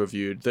we've had to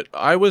review, that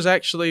I was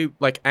actually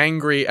like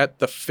angry at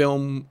the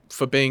film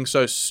for being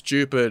so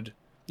stupid.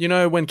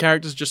 When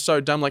characters are just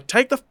so dumb, like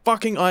take the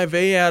fucking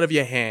IV out of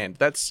your hand.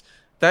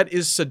 That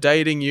is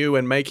sedating you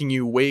and making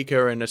you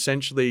weaker and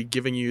essentially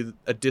giving you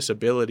a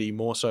disability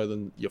more so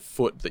than your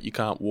foot that you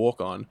can't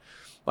walk on.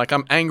 Like,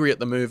 I'm angry at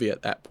the movie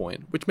at that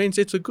point, which means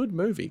it's a good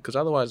movie, because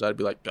otherwise I'd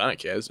be like, I don't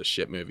care, it's a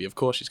shit movie. Of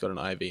course she's got an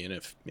IV in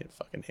her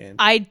fucking hand.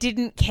 I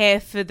didn't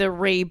care for the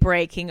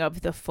re-breaking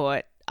of the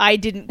foot. I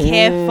didn't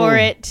care for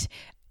it.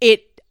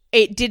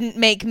 It didn't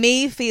make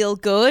me feel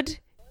good,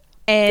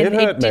 and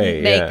it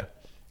didn't make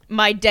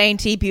my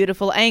dainty,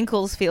 beautiful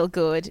ankles feel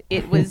good.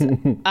 It was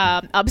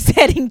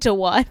upsetting to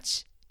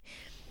watch.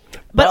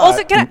 But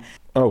also, can I...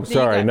 Oh,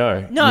 sorry,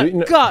 no.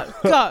 No, go.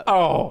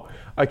 Oh,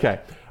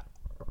 okay.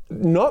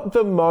 Not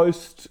the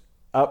most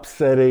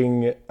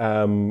upsetting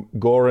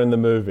gore in the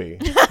movie.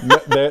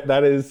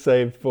 that is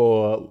saved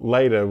for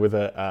later with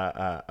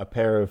a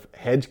pair of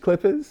hedge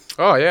clippers.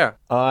 Oh, yeah.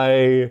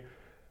 I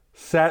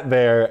sat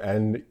there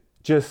and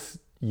just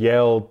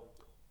yelled,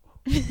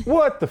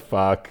 what the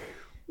fuck?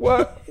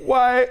 What?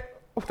 Why?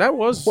 That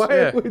was...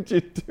 Why would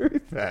you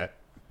do that?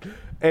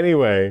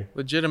 Anyway.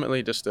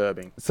 Legitimately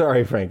disturbing.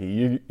 Sorry,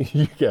 Frankie.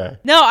 You go.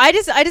 No, I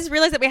just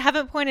realized that we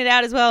haven't pointed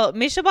out as well,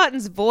 Misha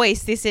Barton's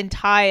voice this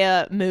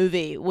entire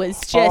movie was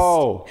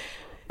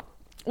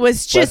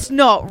just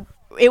not...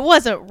 It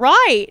wasn't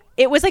right.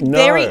 It was like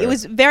it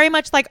was very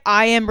much like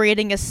I am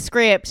reading a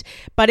script,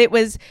 but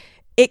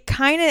it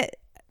kind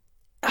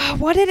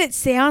of... what did it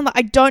sound like?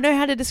 I don't know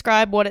how to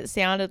describe what it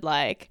sounded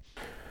like.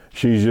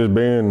 She's just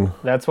been...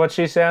 That's what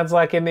she sounds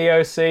like in the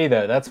OC,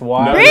 though. That's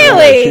why...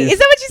 Really? Is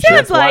that what she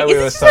sounds like? Is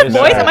this just her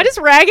voice? No. Am I just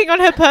ragging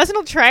on her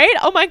personal trait?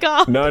 Oh, my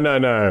God.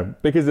 No.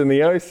 Because in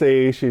the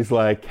OC, she's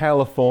like,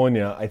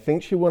 California. I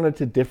think she wanted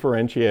to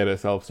differentiate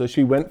herself. So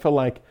she went for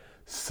like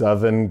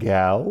Southern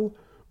gal.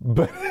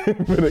 But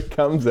when it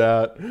comes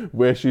out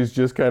where she's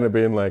just kind of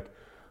being like,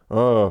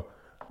 oh,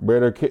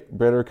 better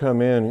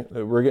come in.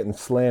 We're getting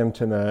slammed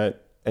tonight.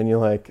 And you're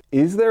like,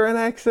 is there an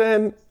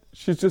accent?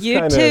 She's just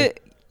kind of...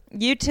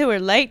 You two are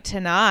late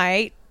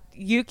tonight.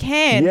 You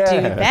can't do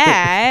Yeah.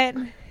 that.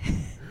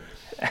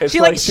 It's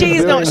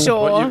She's not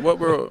sure. What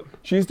we're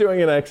She's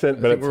doing an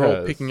accent, but it's we're all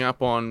hers. picking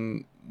up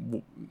on.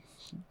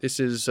 This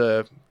is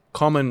a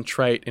common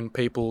trait in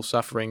people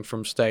suffering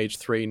from stage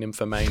 3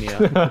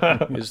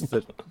 nymphomania, is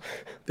that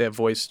their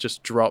voice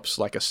just drops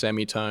like a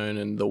semitone,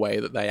 and the way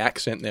that they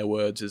accent their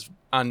words is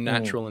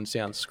unnatural and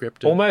sounds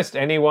scripted. Almost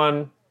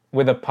anyone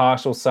with a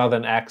partial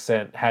southern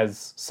accent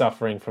has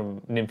suffering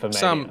from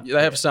nymphomania.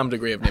 They have some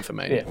degree of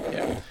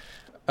nymphomania.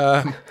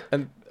 Yeah.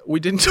 And we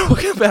didn't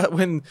talk about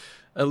when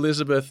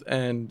Elizabeth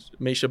and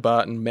Misha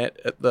Barton met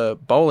at the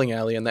bowling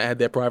alley and they had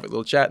their private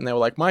little chat, and they were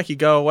like, Mikey,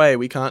 go away.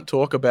 We can't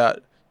talk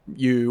about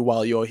you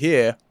while you're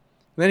here.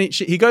 And then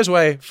he goes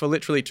away for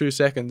literally 2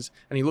 seconds,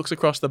 and he looks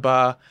across the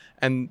bar,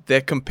 and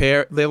they're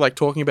like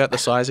talking about the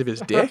size of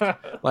his dick.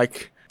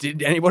 Like,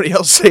 did anybody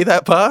else see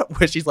that part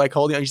where she's like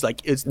holding on? She's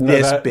like, it's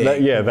this big.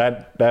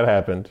 That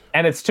happened.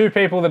 And it's two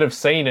people that have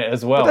seen it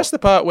as well. But that's the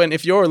part when,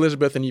 if you're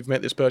Elizabeth and you've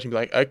met this person, you'd be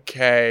like,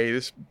 okay,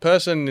 this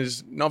person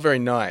is not very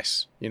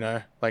nice, you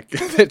know? Like,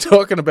 they're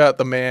talking about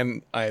the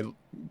man I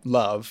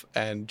love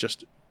and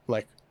just,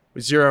 like,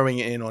 zeroing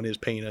in on his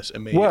penis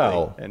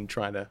immediately and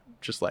trying to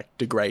just, like,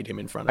 degrade him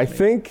in front of me. I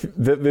think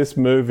that this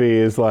movie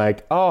is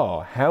like,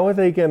 oh, how are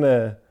they going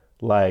to,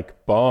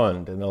 like,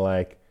 bond? And they're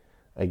like,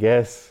 I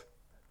guess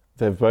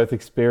they've both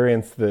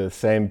experienced the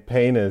same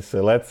penis,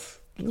 so let's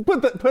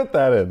put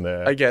that in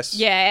there. I guess.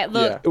 Yeah,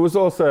 look, It was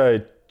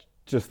also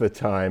just the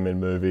time in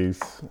movies.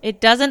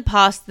 it doesn't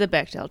pass the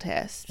Bechdel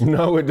test.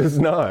 No, it does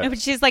not.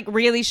 Which is like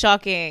really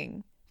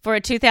shocking for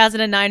a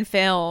 2009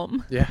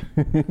 film. Yeah.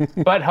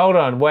 But hold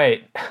on,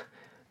 wait.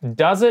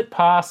 Does it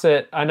pass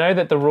it? I know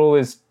that the rule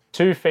is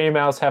 2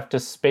 females have to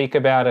speak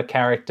about a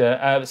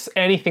character,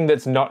 anything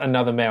that's not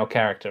another male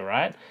character,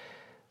 right?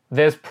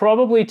 There's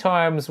probably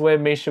times where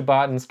Misha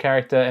Barton's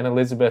character and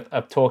Elizabeth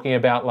are talking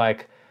about,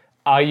 like,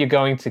 are you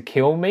going to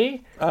kill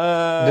me?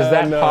 Does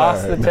that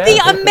pass the test?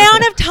 The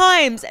amount of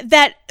times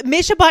that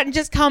Misha Barton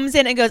just comes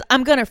in and goes,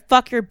 I'm going to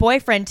fuck your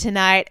boyfriend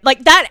tonight.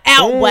 Like, that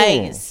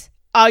outweighs,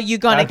 are you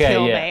going to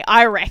kill me?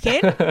 I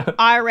reckon.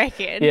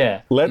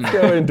 Yeah. Let's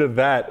go into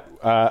that.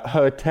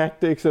 Her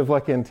tactics of,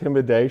 like,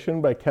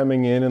 intimidation by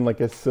coming in like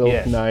a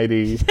silk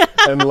nightie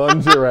and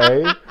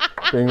lingerie,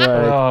 being like,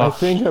 I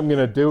think I'm going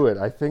to do it.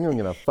 I think I'm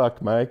going to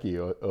fuck Mikey,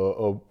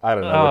 or I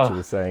don't know what she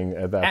was saying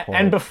at that point.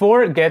 And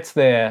before it gets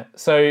there,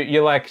 so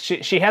you're like,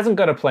 she hasn't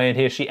got a plan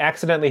here. She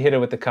accidentally hit her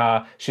with the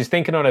car. She's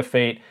thinking on her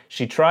feet.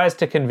 She tries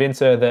to convince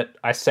her that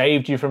I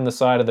saved you from the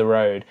side of the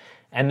road.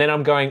 And then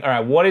I'm going, all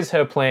right, what is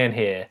her plan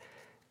here?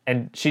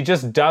 And she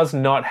just does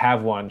not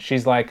have one.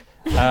 She's like,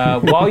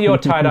 while you're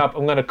tied up,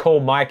 I'm going to call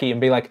Mikey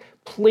and be like,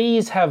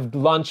 please have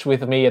lunch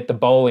with me at the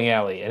bowling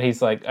alley. And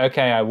he's like,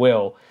 okay, I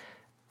will.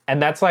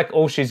 And that's like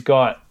all she's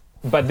got.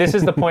 But this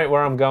is the point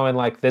where I'm going,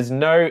 like, there's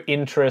no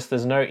interest,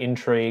 there's no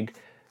intrigue.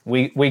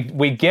 We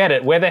get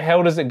it. Where the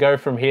hell does it go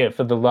from here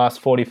for the last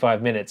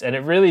 45 minutes? And it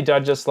really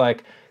does just,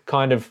 like,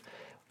 kind of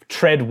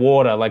tread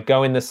water, like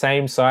go in the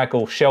same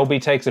cycle. Shelby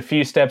takes a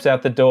few steps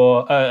out the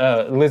door.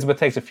 Elizabeth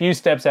takes a few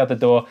steps out the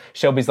door.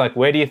 Shelby's like,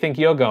 where do you think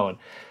you're going?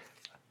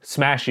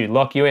 Smash you,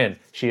 lock you in.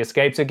 She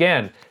escapes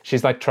again.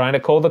 She's like trying to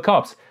call the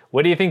cops.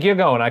 Where do you think you're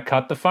going? I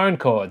cut the phone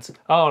cords.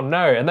 Oh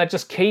no. And that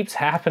just keeps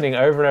happening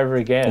over and over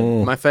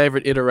again. My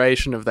favorite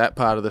iteration of that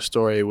part of the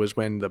story was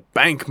when the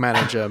bank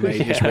manager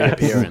made his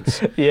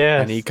reappearance.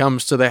 Yeah. And he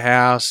comes to the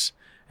house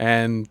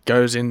and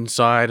goes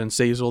inside and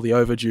sees all the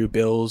overdue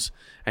bills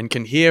and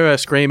can hear her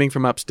screaming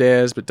from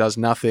upstairs but does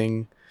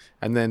nothing,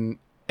 and then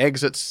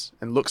exits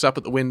and looks up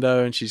at the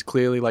window, and she's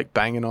clearly like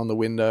banging on the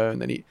window, and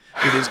then he,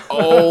 with his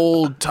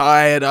old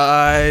tired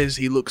eyes,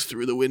 he looks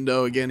through the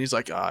window again. He's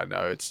like, oh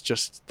no, it's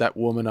just that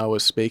woman I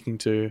was speaking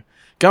to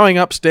going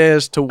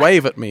upstairs to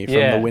wave at me from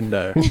the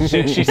window.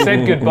 She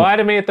said goodbye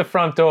to me at the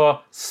front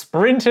door,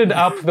 sprinted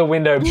up the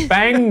window,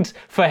 banged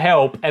for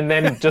help, and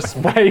then just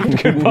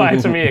waved goodbye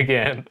to me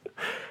again.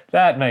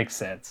 That makes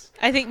sense.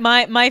 I think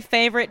my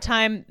favorite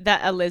time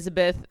that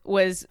Elizabeth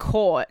was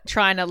caught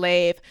trying to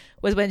leave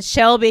was when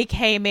Shelby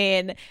came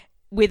in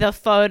with a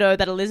photo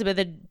that Elizabeth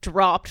had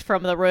dropped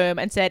from the room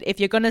and said, if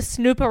you're going to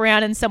snoop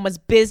around in someone's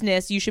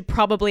business, you should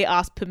probably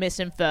ask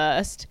permission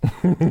first.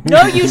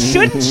 No, you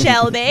shouldn't,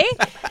 Shelby.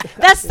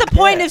 That's the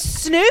point of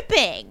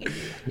snooping.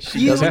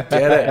 She doesn't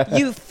get it.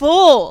 You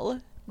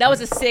fool. That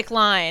was a sick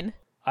line.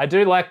 I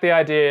do like the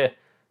idea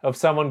of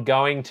someone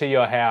going to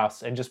your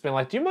house and just being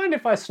like, do you mind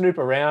if I snoop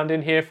around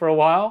in here for a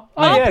while?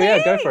 Oh,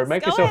 yeah, go for it.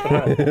 Make yourself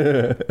at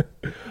home.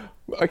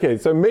 Okay,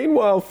 so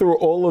meanwhile, through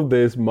all of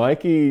this,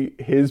 Mikey,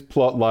 his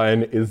plot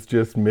line is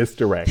just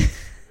misdirect.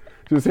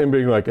 Just him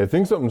being like, I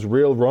think something's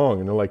real wrong.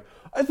 And they're like,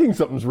 I think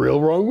something's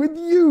real wrong with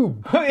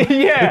you.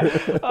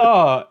 Yeah.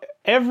 Oh,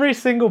 every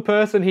single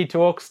person he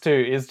talks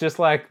to is just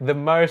like the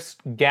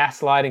most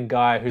gaslighting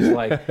guy who's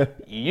like,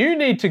 you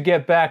need to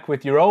get back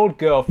with your old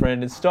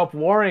girlfriend and stop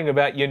worrying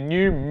about your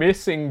new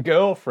missing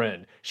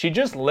girlfriend. She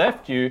just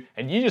left you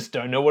and you just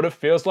don't know what it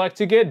feels like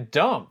to get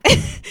dumped.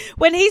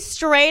 When he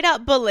straight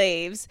up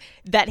believes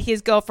that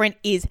his girlfriend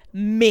is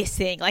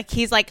missing. Like,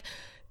 he's like,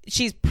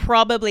 she's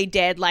probably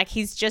dead. Like,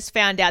 he's just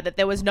found out that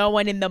there was no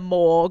one in the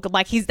morgue.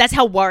 Like, that's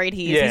how worried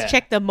he is. Yeah. He's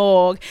checked the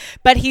morgue,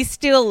 but he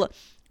still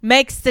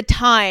makes the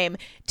time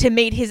to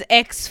meet his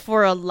ex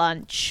for a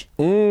lunch.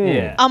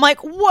 Yeah. I'm like,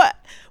 what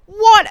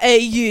are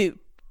you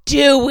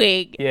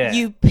doing, Yeah.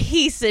 you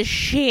piece of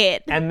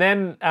shit? And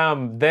then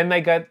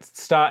they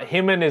start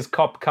him and his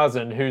cop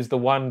cousin, who's the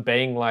one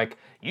being like,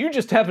 you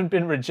just haven't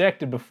been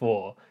rejected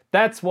before.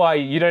 That's why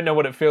you don't know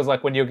what it feels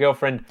like when your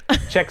girlfriend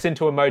checks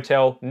into a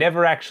motel,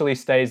 never actually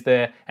stays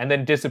there, and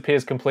then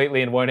disappears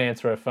completely and won't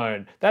answer her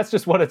phone. That's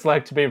just what it's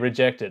like to be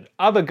rejected.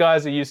 Other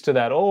guys are used to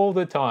that all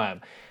the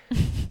time.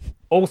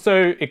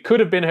 Also, it could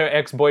have been her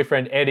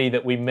ex-boyfriend Eddie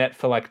that we met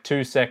for like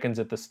 2 seconds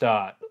at the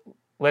start.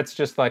 Let's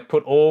just like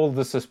put all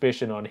the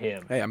suspicion on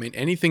him. Hey, I mean,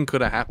 anything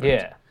could have happened.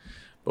 Yeah.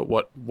 But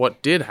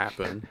what did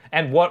happen?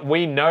 And what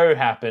we know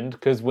happened,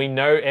 because we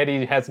know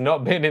Eddie has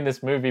not been in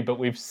this movie, but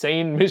we've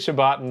seen Mischa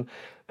Barton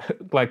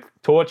like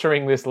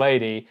torturing this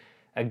lady.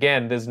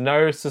 Again, there's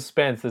no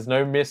suspense, there's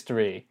no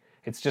mystery.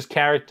 It's just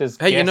characters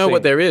Hey, guessing. you know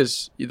what there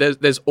is?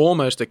 There's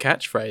almost a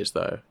catchphrase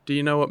though. Do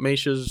you know what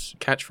Misha's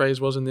catchphrase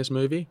was in this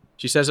movie?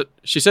 She says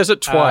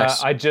it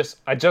twice. I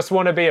just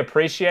want to be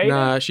appreciated.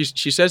 Nah,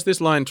 she says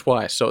this line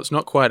twice, so it's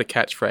not quite a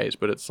catchphrase,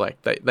 but it's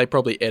like they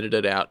probably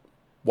edited it out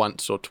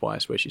once or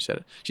twice where she said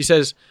it. She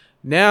says,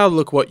 "Now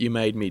look what you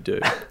made me do."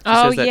 She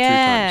says that 2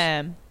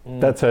 times.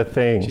 That's her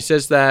thing. She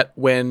says that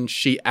when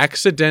she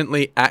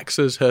accidentally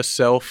axes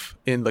herself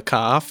in the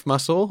calf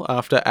muscle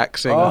after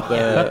axing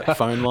the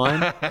phone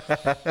line.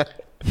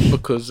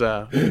 Because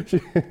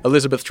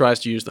Elizabeth tries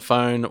to use the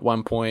phone at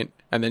one point,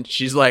 and then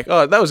she's like,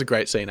 oh, that was a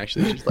great scene,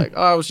 actually. She's like,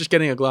 oh, I was just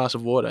getting a glass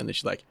of water. And then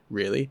she's like,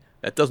 really?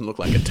 That doesn't look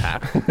like a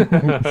tap.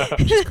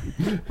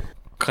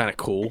 Kind of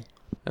cool.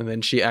 And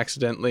then she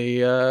accidentally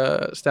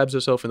stabs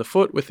herself in the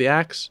foot with the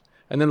axe.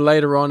 And then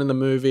later on in the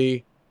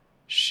movie,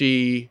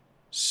 she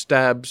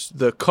stabs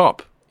the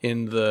cop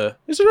in the...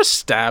 Is there a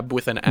stab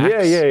with an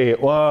axe? Yeah.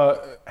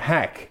 Well,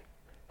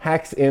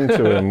 hacks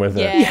into him with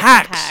Yeah, it. He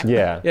hacks. hack.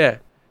 Yeah. Yeah.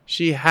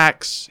 She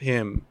hacks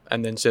him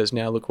and then says,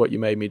 now look what you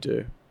made me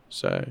do.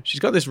 So she's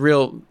got this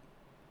real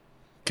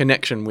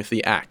connection with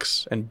the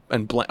axe. And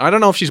I don't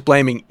know if she's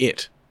blaming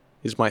it,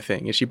 is my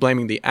thing. Is she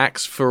blaming the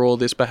axe for all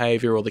this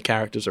behavior or the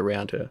characters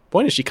around her?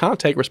 Point is, she can't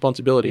take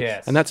responsibility.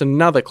 Yes. And that's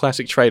another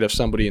classic trait of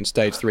somebody in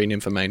stage 3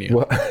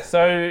 nymphomania.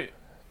 So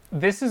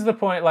this is the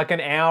point, like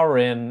an hour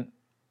in,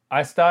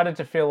 I started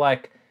to feel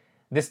like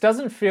this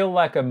doesn't feel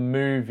like a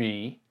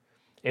movie.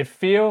 It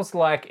feels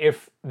like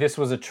if this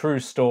was a true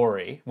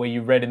story where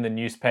you read in the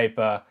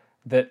newspaper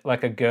that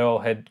like a girl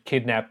had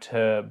kidnapped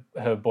her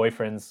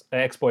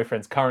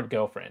ex-boyfriend's current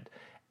girlfriend.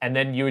 And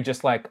then you were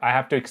just like, I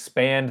have to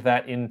expand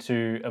that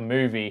into a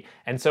movie.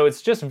 And so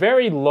it's just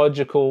very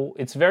logical.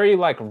 It's very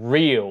like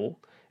real.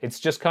 It's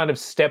just kind of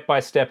step by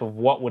step of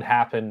what would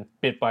happen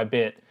bit by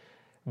bit.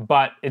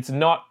 But it's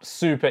not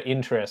super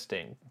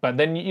interesting. But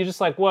then you're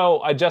just like,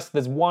 well,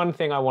 there's one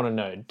thing I want to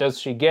know. Does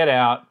she get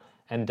out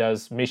and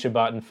does Mischa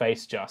Barton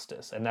face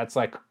justice? And that's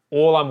like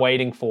all I'm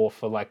waiting for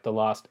like the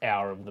last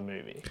hour of the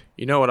movie.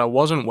 You know what I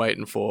wasn't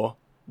waiting for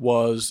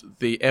was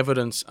the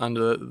evidence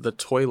under the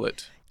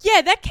toilet.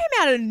 Yeah, that came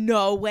out of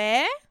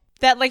nowhere.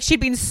 That like she'd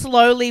been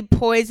slowly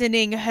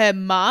poisoning her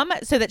mum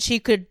so that she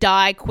could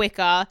die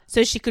quicker,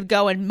 so she could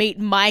go and meet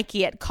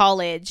Mikey at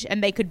college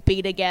and they could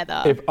be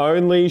together. If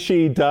only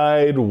she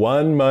died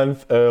 1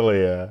 month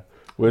earlier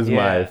was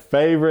my Yeah.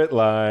 favorite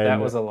line. That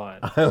was a line.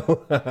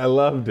 I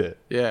loved it.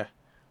 Yeah.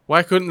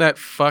 Why couldn't that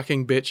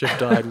fucking bitch have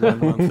died 1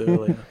 month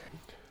earlier?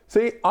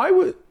 See,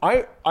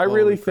 I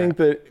really think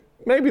that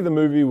maybe the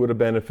movie would have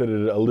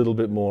benefited a little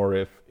bit more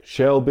if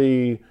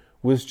Shelby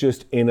was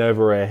just in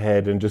over her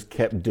head and just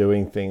kept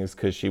doing things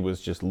because she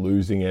was just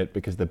losing it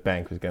because the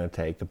bank was going to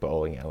take the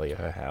bowling alley at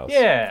her house.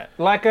 Yeah,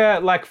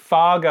 like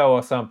Fargo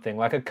or something,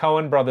 like a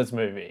Coen Brothers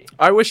movie.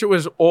 I wish it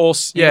was all...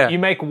 Yeah. You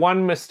make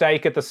one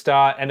mistake at the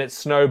start and it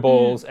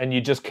snowballs and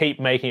you just keep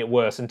making it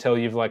worse until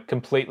you've like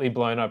completely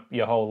blown up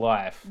your whole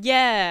life.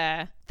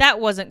 Yeah. That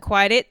wasn't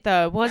quite it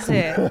though, was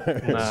it?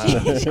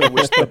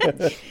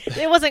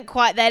 It wasn't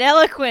quite that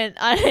eloquent,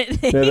 I don't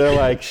think. No, they're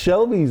like,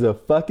 Shelby's a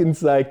fucking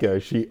psycho.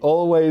 She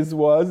always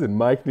was, and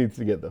Mike needs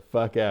to get the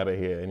fuck out of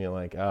here. And you're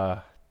like,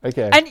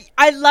 okay. And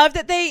I love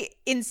that they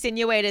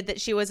insinuated that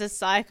she was a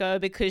psycho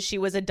because she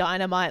was a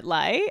dynamite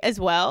lay as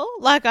well.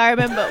 Like I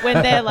remember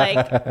when they were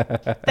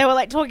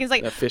like talking, it's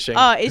like, They're fishing.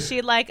 oh, is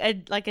she like a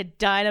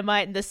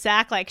dynamite in the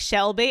sack like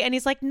Shelby? And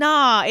he's like,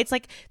 nah, it's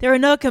like there are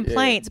no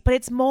complaints, but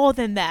it's more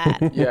than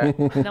that. Yeah.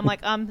 And I'm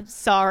like, I'm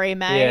sorry,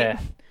 mate. Yeah.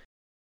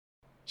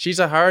 She's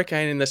a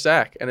hurricane in the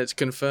sack, and it's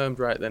confirmed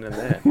right then and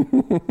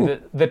there.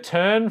 The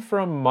turn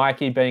from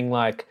Mikey being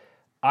like,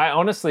 I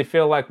honestly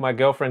feel like my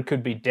girlfriend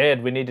could be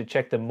dead, we need to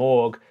check the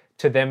morgue,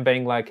 to them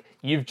being like,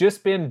 you've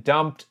just been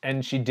dumped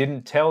and she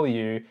didn't tell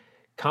you,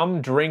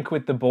 come drink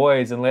with the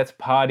boys and let's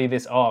party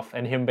this off.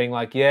 And him being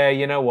like, yeah,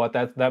 you know what,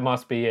 that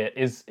must be it,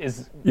 is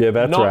Yeah,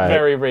 that's not right.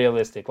 very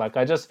realistic. Like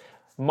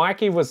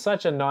Mikey was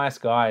such a nice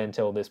guy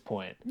until this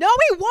point. No,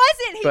 he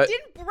wasn't. He But-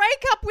 didn't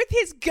break up with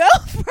his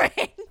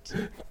girlfriend.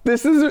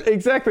 This is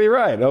exactly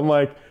right. I'm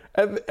like,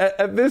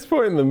 at this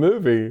point in the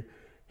movie,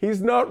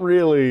 he's not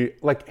really,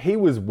 like, he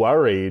was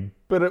worried,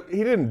 but he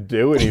didn't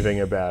do anything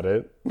about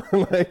it.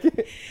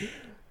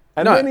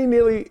 Then he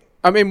nearly...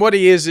 I mean, what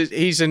he is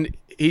he's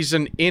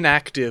an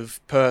inactive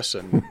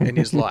person in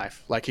his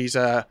life. Like, he's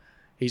a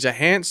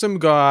handsome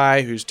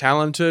guy who's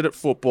talented at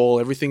football.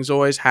 Everything's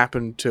always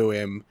happened to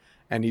him,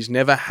 and he's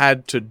never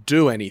had to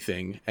do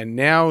anything. And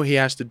now he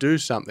has to do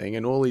something,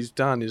 and all he's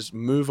done is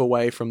move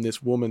away from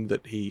this woman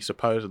that he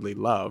supposedly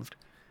loved,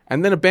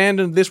 and then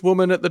abandoned this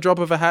woman at the drop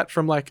of a hat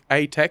from, like,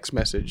 a text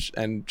message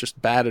and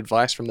just bad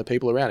advice from the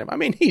people around him. I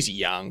mean, he's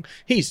young.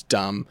 He's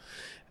dumb.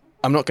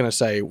 I'm not going to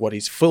say what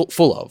he's full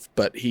of,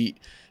 but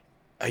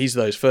he's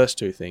those first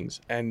two things,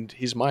 and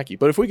he's Mikey.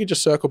 But if we could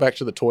just circle back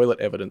to the toilet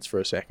evidence for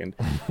a second.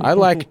 I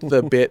liked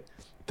the bit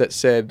that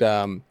said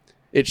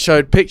it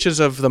showed pictures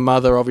of the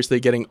mother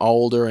obviously getting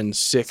older and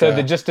sicker.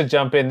 So just to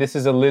jump in, this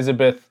is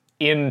Elizabeth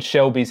in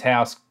Shelby's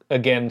house,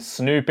 again,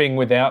 snooping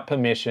without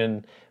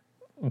permission,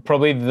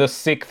 probably the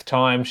 6th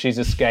time she's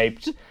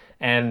escaped,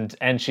 and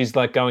she's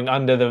like going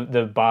under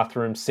the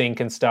bathroom sink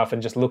and stuff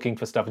and just looking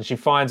for stuff, and she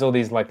finds all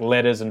these like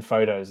letters and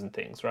photos and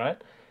things,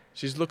 right?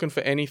 She's looking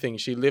for anything.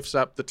 She lifts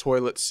up the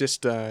toilet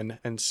cistern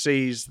and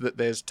sees that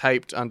there's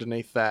taped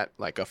underneath that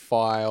like a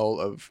file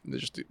of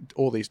just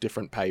all these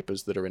different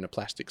papers that are in a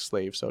plastic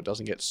sleeve so it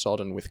doesn't get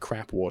sodden with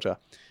crap water.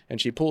 And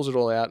she pulls it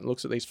all out and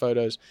looks at these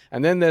photos.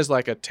 And then there's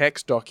like a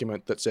text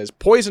document that says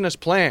poisonous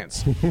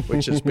plants,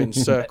 which has been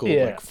circled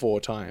like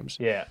 4 times.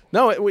 Yeah.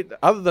 No,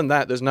 other than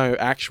that, there's no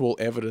actual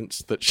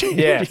evidence that she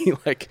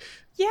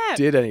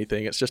did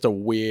anything. It's just a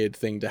weird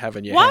thing to have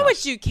in your house. Why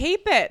would you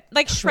keep it?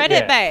 Like, shred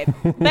it, babe.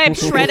 Babe,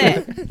 shred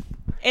it.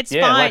 It's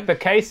fine. Like, the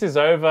case is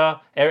over.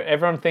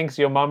 Everyone thinks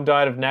your mum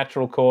died of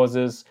natural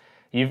causes.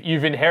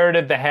 You've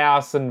inherited the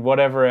house and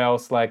whatever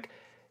else. Like,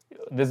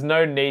 there's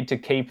no need to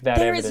keep that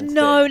evidence. There is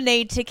no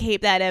need to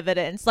keep that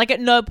evidence. Like,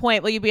 at no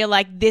point will you be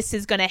like, this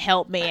is going to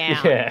help me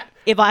out. Yeah.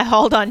 If I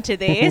hold on to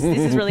this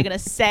is really going to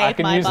save my I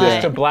can use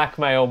this to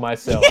blackmail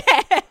myself.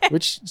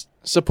 Which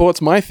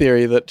supports my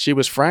theory that she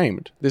was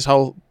framed. This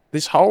whole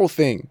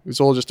thing was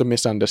all just a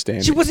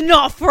misunderstanding. She was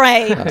not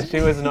framed. She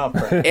was not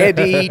framed.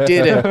 Eddie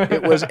did it.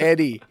 It was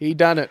Eddie. He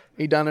done it.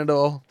 He done it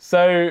all.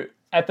 So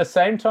at the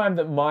same time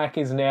that Mike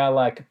is now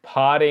like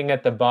partying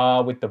at the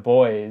bar with the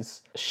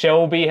boys,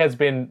 Shelby has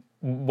been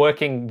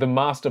working the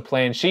master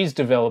plan she's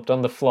developed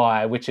on the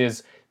fly, which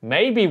is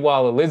maybe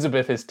while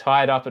Elizabeth is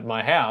tied up at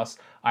my house,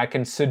 I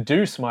can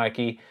seduce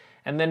Mikey.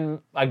 And then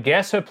I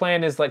guess her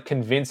plan is like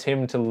convince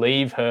him to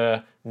leave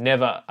her,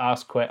 never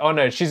ask questions. Oh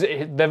no,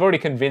 they've already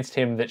convinced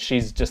him that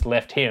she's just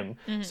left him.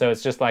 Mm-hmm. So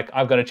it's just like,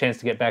 I've got a chance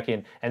to get back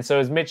in. And so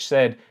as Mitch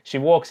said, she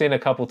walks in a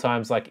couple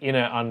times like in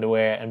her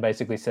underwear and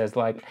basically says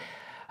like,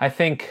 I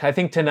think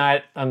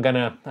tonight I'm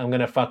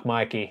gonna fuck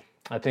Mikey.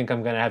 I think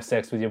I'm gonna have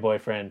sex with your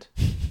boyfriend.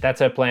 That's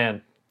her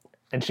plan.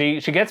 And she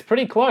gets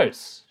pretty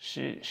close.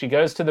 She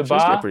goes to the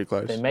bar. Get pretty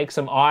close. They make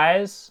some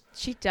eyes.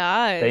 She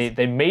does.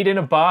 They meet in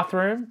a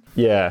bathroom.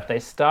 Yeah. They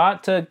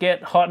start to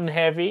get hot and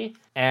heavy.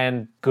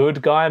 And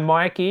good guy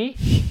Mikey,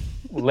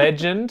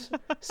 legend,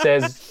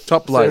 says...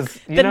 Top bloke.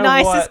 The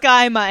nicest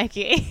guy,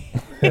 Mikey.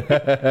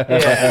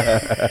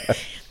 Yeah.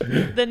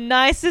 The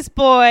nicest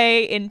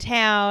boy in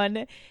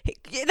town.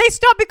 They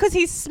stop because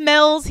he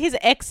smells his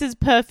ex's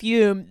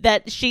perfume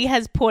that she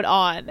has put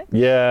on.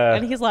 Yeah.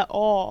 And he's like,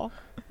 oh.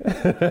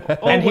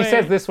 And he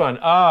says this one,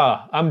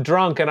 I'm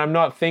drunk and I'm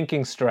not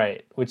thinking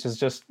straight, which is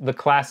just the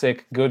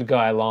classic good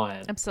guy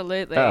line.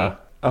 Absolutely.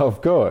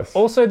 Of course.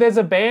 Also, there's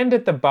a band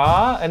at the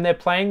bar and they're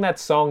playing that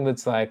song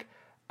that's like,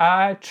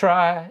 I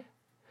try,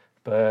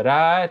 but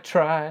I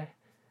try.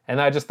 And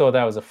I just thought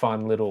that was a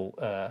fun little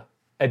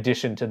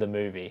addition to the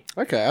movie.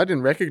 Okay, I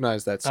didn't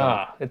recognize that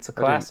song. It's a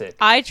classic.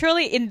 I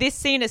truly, in this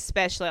scene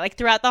especially, like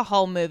throughout the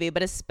whole movie,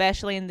 but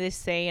especially in this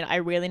scene, I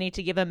really need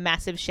to give a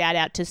massive shout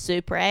out to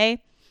Supre.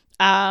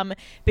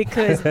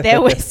 Because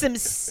there was some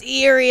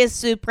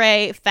serious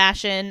Supre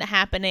fashion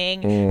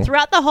happening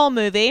throughout the whole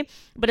movie,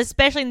 but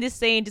especially in this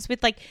scene, just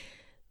with like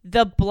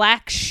the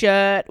black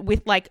shirt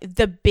with like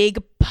the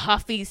big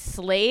puffy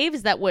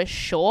sleeves that were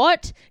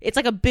short. It's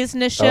like a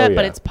business shirt,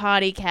 but it's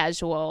party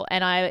casual,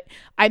 and I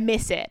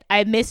miss it.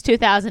 I miss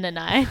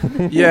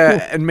 2009.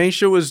 Yeah, and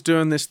Misha was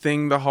doing this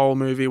thing the whole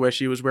movie where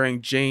she was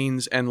wearing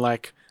jeans and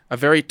like a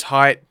very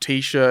tight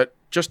t-shirt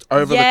just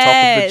over the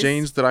top of the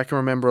jeans that I can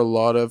remember a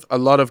lot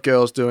of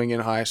girls doing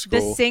in high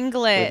school. The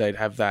singlet. They'd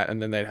have that,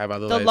 and then they'd have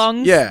other the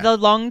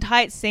long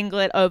tight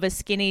singlet over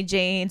skinny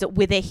jeans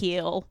with a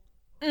heel.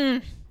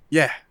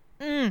 Yeah.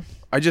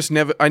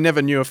 I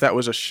never knew if that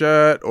was a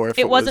shirt or if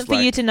it wasn't was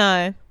for you to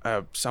know.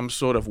 Some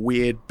sort of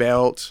weird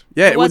belt.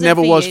 Yeah, it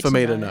never was for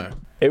me to know.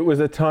 It was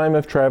a time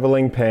of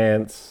traveling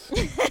pants,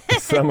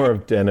 summer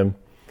of denim.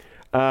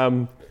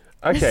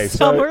 Okay,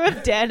 Summer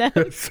of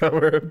denim.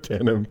 Summer of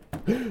denim.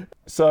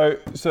 So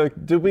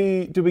do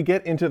we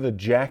get into the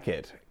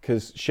jacket?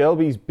 Because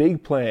Shelby's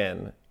big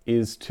plan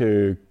is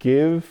to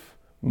give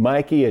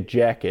Mikey a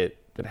jacket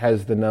that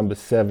has the number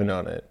 7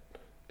 on it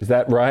Is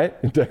that right?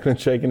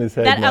 Declan's shaking his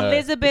head. that no.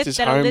 Elizabeth It's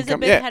his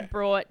homecoming- yeah. had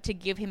brought to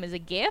give him as a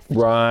gift.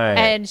 Right.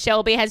 And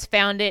Shelby has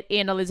found it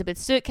in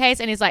Elizabeth's suitcase,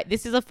 and he's like,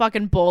 "This is a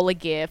fucking baller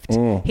gift.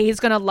 He's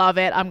gonna love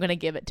it. I'm gonna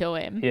give it to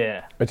him."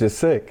 Yeah. Which is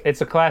sick. It's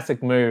a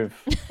classic move.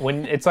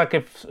 When it's like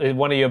if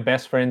one of your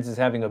best friends is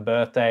having a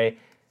birthday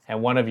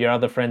and one of your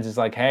other friends is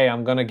like, "Hey,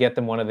 I'm gonna get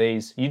them one of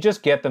these." You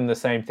just get them the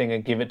same thing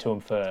and give it to them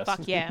first.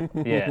 Fuck yeah,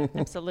 Yeah.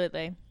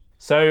 absolutely.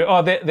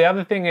 So, the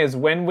other thing is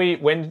when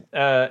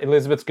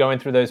Elizabeth's going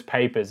through those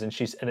papers and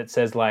it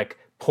says like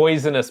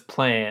poisonous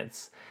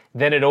plants,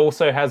 then it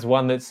also has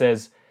one that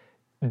says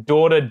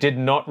daughter did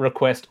not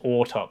request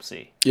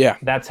autopsy. Yeah.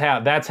 That's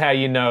how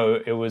you know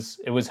it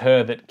was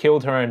her that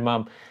killed her own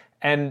mum.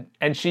 And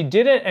she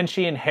did it, and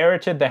she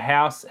inherited the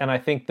house and I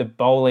think the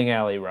bowling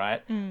alley,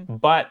 right?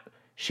 But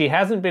she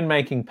hasn't been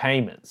making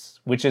payments,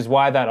 which is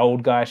why that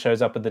old guy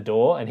shows up at the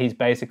door, and he's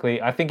basically,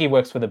 I think he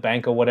works for the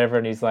bank or whatever,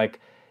 and he's like,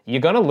 "You're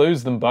going to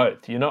lose them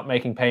both. You're not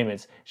making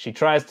payments." She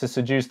tries to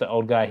seduce the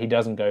old guy. He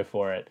doesn't go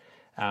for it.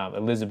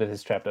 Elizabeth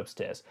is trapped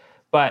upstairs.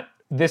 But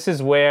this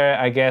is where,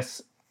 I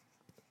guess,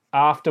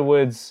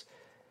 afterwards,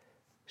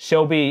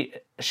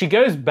 she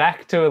goes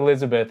back to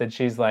Elizabeth and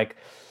she's like,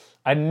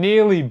 "I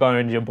nearly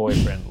boned your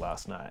boyfriend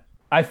last night.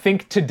 I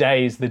think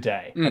today's the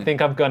day. I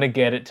think I'm going to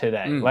get it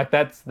today." Like,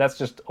 that's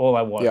just all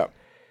I want. Yeah.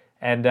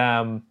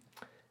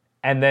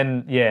 And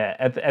then, yeah,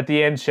 at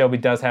the end, Shelby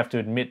does have to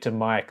admit to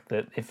Mike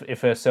that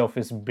if her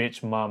selfish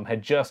bitch mum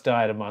had just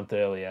died a month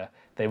earlier,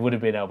 they would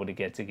have been able to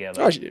get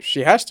together. Oh,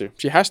 she has to.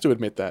 She has to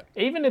admit that.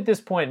 Even at this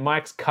point,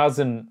 Mike's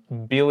cousin,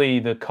 Billy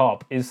the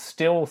cop, is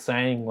still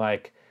saying,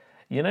 like,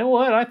 "You know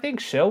what? I think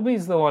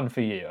Shelby's the one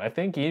for you. I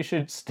think you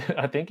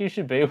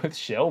should be with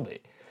Shelby."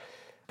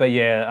 But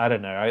yeah, I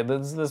don't know.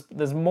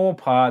 There's more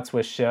parts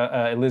where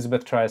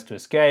Elizabeth tries to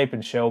escape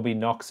and Shelby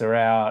knocks her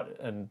out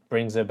and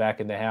brings her back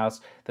in the house.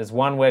 There's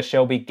one where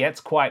Shelby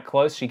gets quite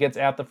close. She gets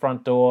out the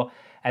front door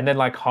and then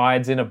like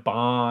hides in a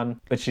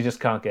barn, but she just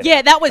can't get out.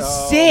 Yeah, that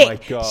was sick.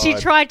 my God. She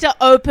tried to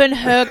open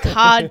her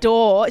car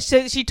door.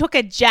 So she took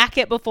a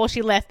jacket before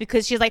she left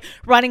because she's like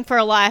running for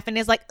her life and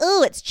is like,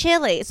 "Oh, it's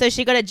chilly." So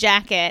she got a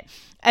jacket.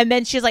 And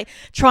then she's like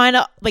trying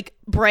to like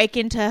break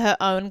into her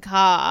own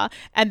car,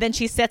 and then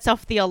she sets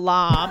off the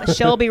alarm.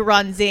 Shelby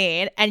runs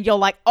in, and you're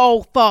like,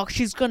 "Oh fuck,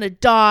 she's gonna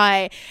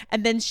die."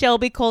 And then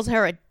Shelby calls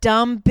her a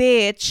dumb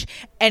bitch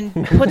and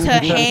puts her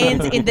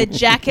hands in the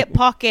jacket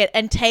pocket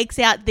and takes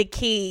out the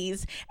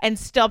keys and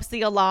stops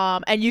the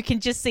alarm. And you can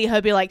just see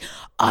her be like,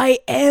 "I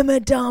am a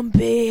dumb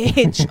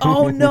bitch.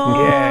 Oh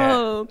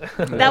no."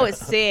 That was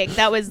sick.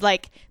 That was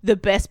like the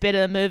best bit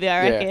of the movie,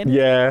 I reckon.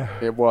 Yeah.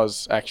 It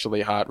was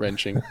actually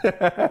heart-wrenching.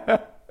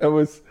 It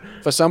was...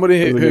 For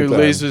somebody It was a who good time.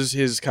 loses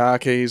his car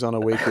keys on a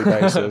weekly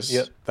basis,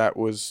 Yep. that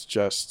was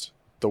just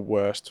the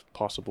worst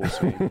possible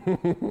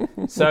scene.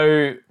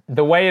 So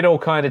the way it all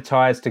kind of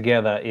ties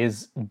together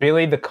is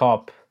Billy the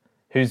cop,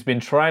 who's been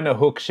trying to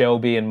hook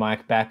Shelby and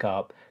Mike back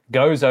up,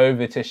 goes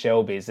over to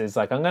Shelby's. Is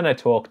like, "I'm going to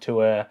talk to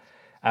her."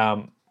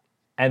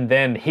 And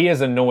then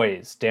hears a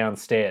noise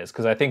downstairs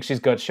because I think she's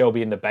got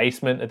Shelby in the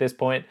basement at this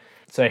point.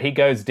 So he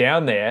goes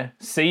down there,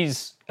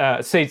 sees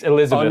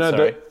Elizabeth. Oh, no,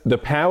 sorry. the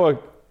power...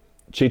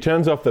 She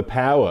turns off the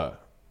power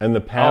and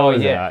the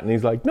power's yeah. out. And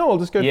he's like, "No, I'll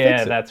just go Yeah,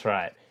 fix it." that's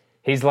right.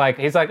 He's like,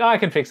 "Oh, I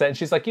can fix that." And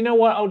she's like, "You know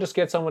what? I'll just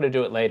get someone to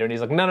do it later." And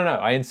he's like, No,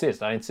 I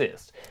insist.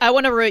 I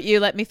want to root you.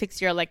 Let me fix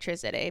your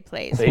electricity,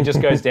 please. So he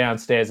just goes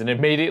downstairs and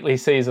immediately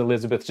sees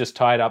Elizabeth just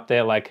tied up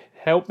there, like,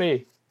 "Help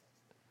me."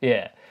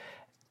 Yeah.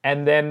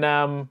 And then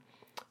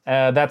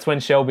that's when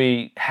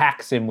Shelby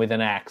hacks him with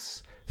an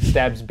axe,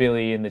 stabs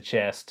Billy in the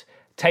chest,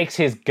 takes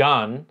his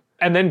gun,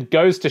 and then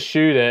goes to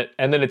shoot it,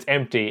 and then it's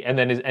empty,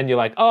 and you're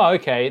like, "Oh,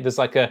 okay." There's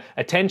like a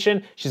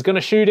tension. She's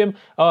gonna shoot him.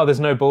 Oh, there's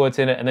no bullets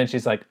in it, and then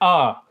she's like,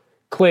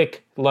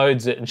 click,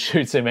 loads it, and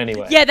shoots him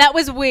anyway. Yeah, that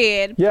was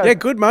weird. Yeah,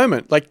 good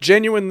moment. Like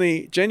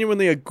genuinely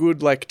a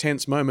good like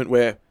tense moment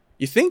where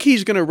you think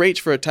he's going to reach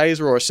for a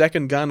taser or a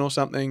second gun or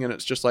something, and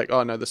it's just like,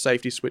 "Oh no, the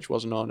safety switch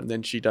wasn't on," and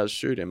then she does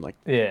shoot him. Like,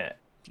 Yeah.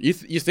 you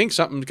think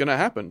something's going to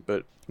happen,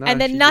 but no. And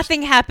then she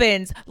nothing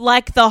happens,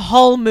 like the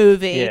whole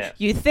movie. Yeah.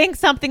 You think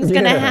something's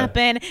going to Yeah.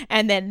 happen,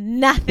 and then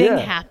nothing Yeah.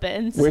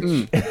 happens. Which...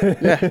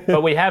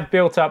 But we have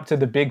built up to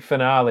the big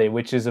finale,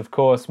 which is, of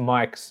course,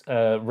 Mike's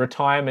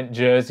retirement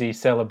jersey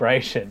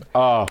celebration.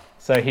 Oh,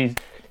 So he's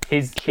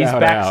Shout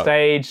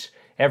backstage.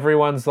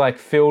 Everyone's like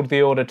filled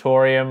the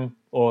auditorium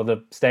or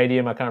the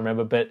stadium. I can't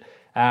remember, but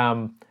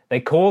they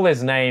call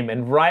his name,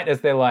 and right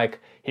as they're like,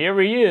 "Here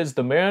he is,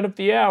 the man of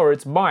the hour,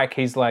 it's Mike,"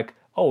 he's like,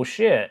 "Oh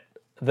shit,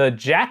 the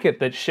jacket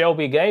that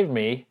Shelby gave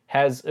me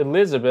has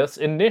Elizabeth's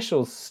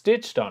initials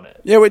stitched on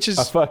it." Yeah, which is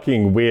a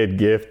fucking weird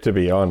gift, to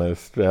be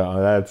honest.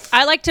 That's...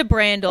 I like to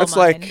brand all that's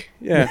mine. like,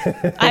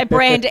 yeah. I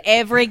brand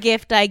every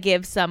gift I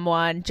give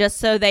someone just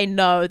so they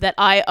know that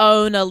I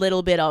own a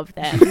little bit of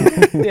them.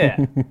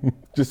 Yeah.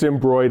 Just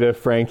embroider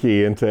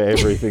Frankie into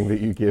everything that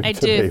you give I to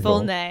do, people.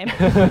 full name.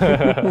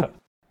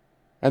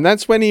 And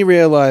that's when he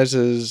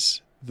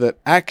realizes that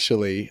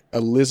actually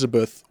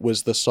Elizabeth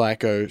was the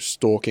psycho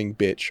stalking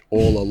bitch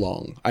all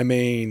along. I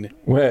mean,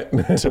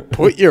 to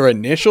put your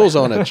initials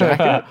on a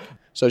jacket.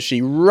 So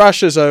she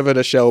rushes over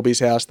to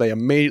Shelby's house. They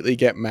immediately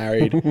get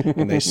married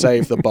and they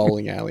save the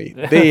bowling alley.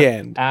 The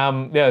end.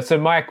 So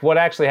Mike, what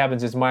actually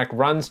happens is Mike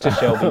runs to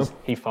Shelby's.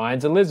 He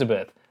finds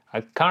Elizabeth. I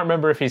can't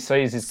remember if he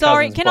sees his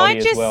cousin's can body I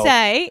just as well.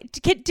 say,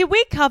 did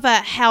we cover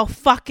how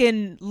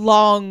fucking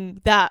long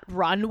that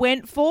run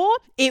went for?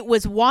 It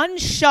was one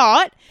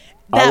shot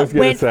that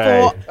went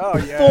for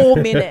 4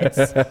 minutes.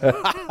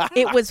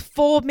 It was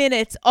 4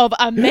 minutes of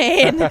a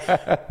man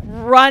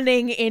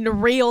running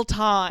in real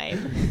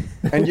time.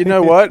 And you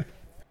know what?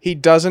 He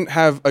doesn't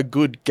have a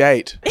good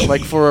gait,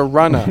 like for a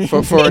runner,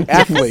 for an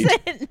athlete.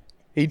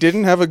 He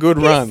didn't have a good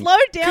run. He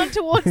slowed down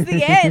towards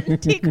the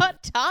end. He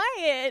got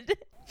tired.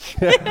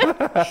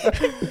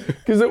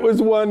 Because it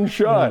was one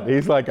shot.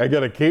 He's like, I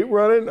gotta keep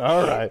running.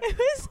 All right.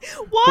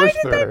 Why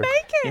did they make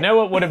it? You know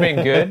what would have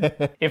been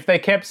good? If they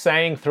kept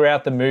saying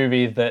throughout the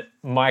movie that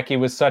Mikey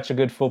was such a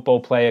good football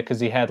player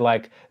because he had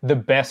like the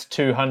best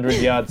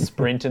 200-yard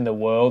sprint in the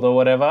world or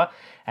whatever.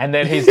 And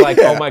then he's like,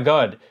 oh my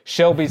God,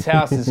 Shelby's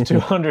house is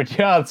 200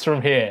 yards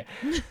from here.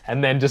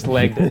 And then just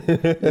legged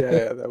it.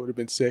 Yeah, that would have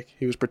been sick.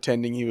 He was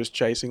pretending he was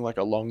chasing like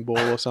a long ball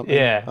or something.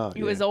 Yeah. Oh,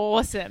 It was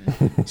awesome.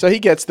 So he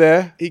gets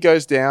there. He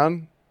goes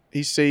down.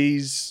 He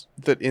sees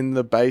that in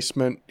the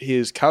basement,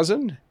 his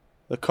cousin,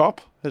 the cop,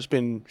 has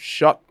been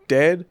shot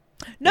dead.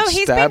 No, he's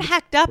been stabbed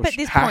hacked up or at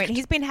this hacked. point.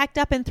 He's been hacked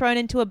up and thrown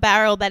into a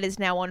barrel that is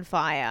now on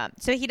fire.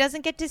 So he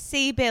doesn't get to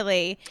see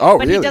Billy. Oh,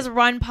 but really? he does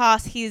run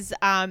past his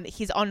on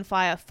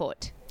fire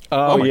foot.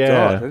 Oh my yeah.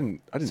 God. I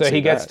didn't So see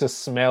he gets that. to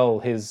smell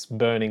his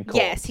burning corpse.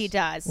 Yes, he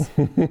does.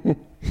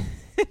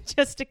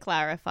 Just to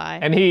clarify.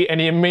 And he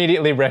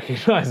immediately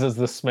recognizes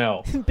the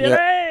smell.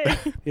 Billy!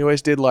 He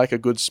always did like a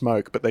good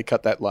smoke, but they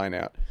cut that line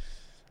out.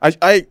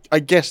 I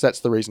guess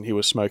that's the reason he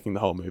was smoking the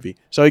whole movie.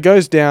 So he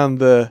goes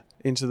down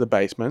into the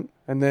basement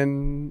and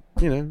then,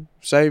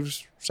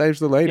 saves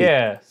the lady.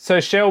 Yeah. So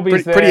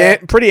Shelby's there.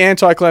 Pretty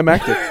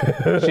anticlimactic.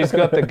 She's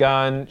got the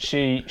gun.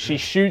 She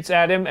shoots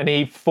at him and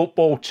he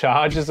football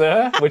charges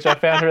her, which I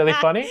found really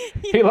funny.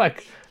 He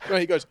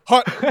He goes,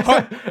 hot,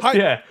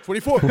 Yeah.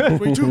 24,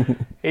 22.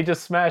 he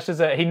just smashes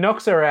her. He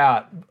knocks her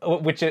out,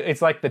 which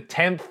it's like the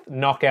 10th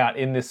knockout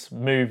in this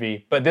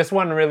movie. But this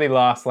one really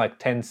lasts like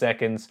 10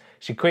 seconds.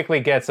 She quickly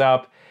gets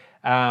up.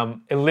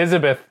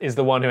 Elizabeth is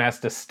the one who has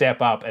to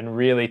step up and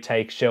really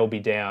take Shelby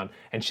down.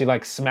 And she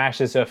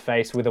smashes her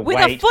face with a weight.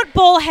 With a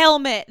football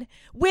helmet.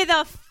 With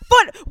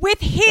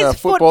his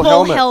football football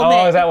helmet. helmet.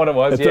 Oh, is that what it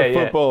was? It's a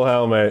football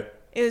helmet.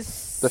 It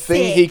was The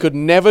thing sick. he could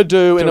never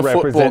do in To a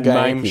football represent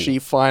game, Mikey. she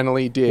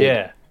finally did.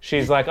 Yeah.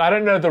 She's like, I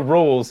don't know the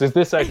rules. Is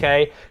this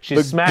okay?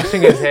 She's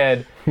smashing his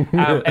head.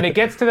 And it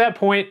gets to that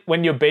point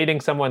when you're beating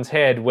someone's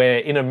head where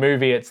in a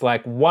movie it's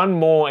like one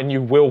more and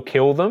you will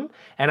kill them.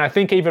 And I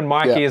think even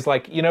Mikey is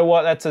like, you know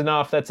what? That's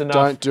enough.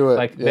 Don't do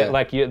it.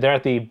 They're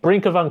at the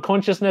brink of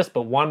unconsciousness,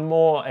 but one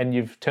more and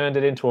you've turned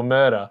it into a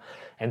murder.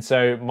 And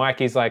so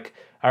Mikey's like,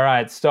 all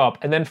right, stop.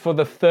 And then for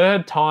the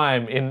third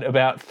time in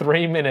about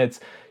 3 minutes,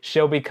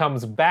 Shelby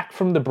comes back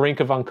from the brink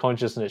of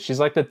unconsciousnness. She's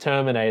like the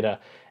Terminator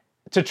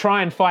to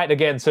try and fight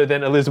again. So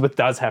then Elizabeth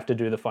does have to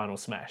do the final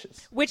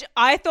smashes. Which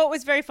I thought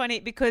was very funny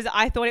because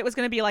I thought it was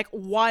going to be like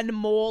one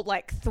more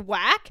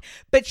thwack,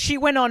 but she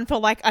went on for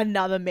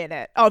another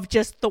minute of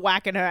just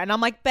thwacking her. And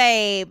I'm like,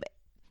 babe,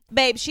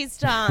 she's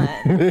done.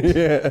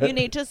 You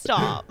need to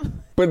stop.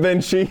 But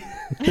then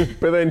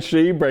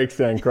she breaks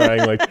down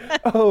crying like,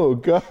 oh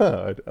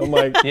God. I'm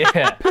like,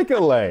 Yeah. pick a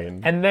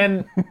lane. And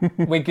then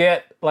we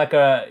get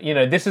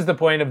this is the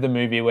point of the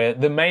movie where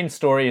the main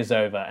story is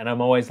over. And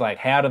I'm always like,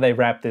 how do they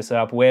wrap this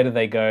up? Where do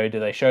they go?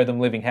 Do they show them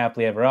living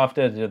happily ever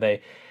after? Do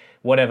they,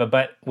 whatever?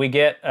 But we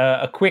get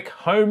a quick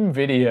home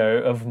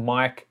video of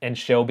Mike and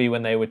Shelby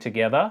when they were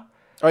together.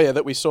 Oh, yeah,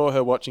 that we saw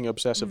her watching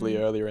obsessively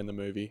earlier in the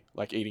movie,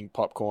 eating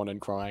popcorn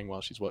and crying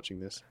while she's watching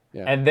this.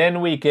 Yeah. And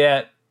then we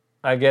get,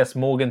 I guess,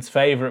 Morgan's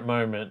favorite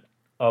moment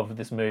of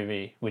this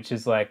movie, which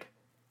is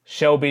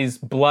Shelby's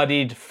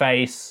bloodied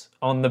face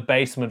on the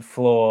basement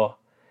floor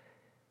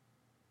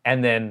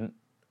and then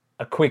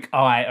a quick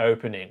eye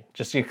opening.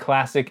 Just your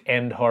classic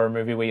end horror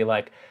movie where you're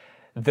like,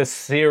 the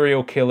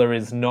serial killer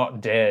is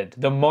not dead.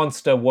 The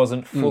monster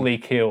wasn't fully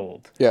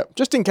killed. Yeah,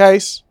 just in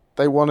case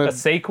they wanted A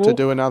sequel? to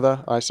do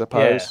another, I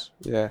suppose.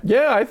 Yeah.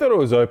 Yeah, I thought it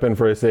was open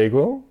for a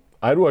sequel.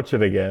 I'd watch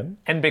it again.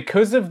 And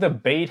because of the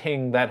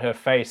beating that her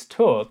face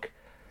took,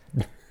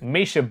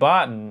 Misha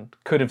Barton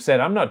could have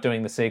said, I'm not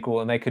doing the sequel,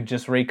 and they could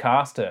just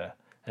recast her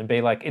and be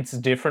like, it's a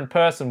different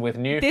person with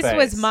new face. This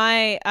was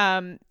my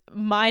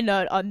my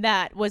note on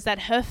that was that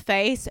her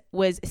face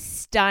was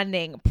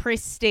stunning,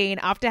 pristine.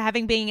 After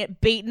having been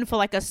beaten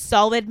for a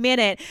solid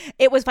minute,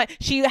 it was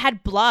she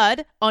had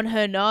blood on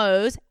her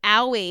nose,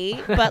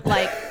 owie, but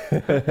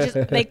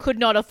just they could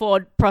not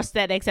afford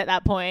prosthetics at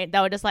that point. They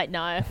were just like,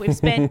 no, we've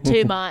spent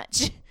too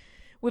much.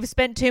 We've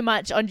spent too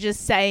much on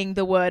just saying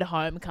the word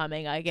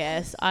homecoming, I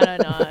guess. I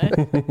don't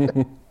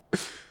know.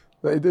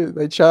 They do.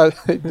 They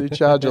do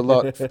charge a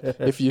lot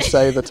if you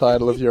say the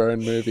title of your own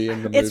movie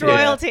in the movie. It's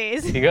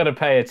royalties. You got to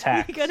pay a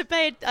tax. You got to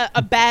pay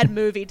a bad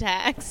movie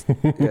tax.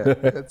 Yeah,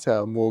 that's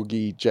how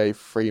Morgie J.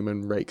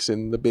 Freeman rakes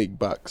in the big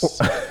bucks.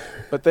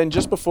 But then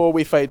just before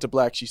we fade to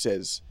black, she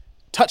says,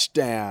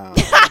 "Touchdown!"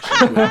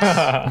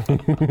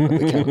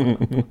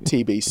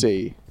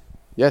 TBC.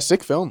 Yeah,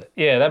 sick film.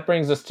 Yeah, that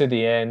brings us to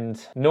the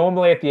end.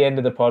 Normally at the end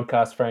of the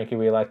podcast, Frankie,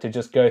 we like to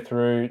just go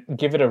through,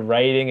 give it a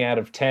rating out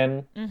of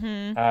 10,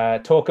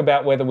 talk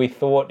about whether we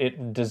thought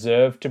it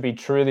deserved to be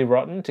truly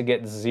rotten, to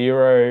get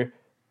 0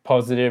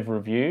 positive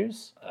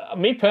reviews.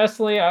 Me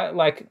personally,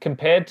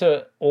 compared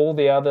to all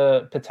the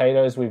other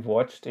potatoes we've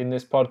watched in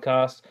this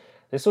podcast,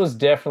 this was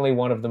definitely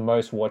one of the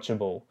most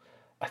watchable.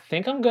 I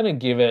think I'm going to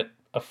give it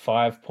a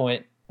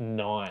 5.9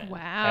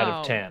 out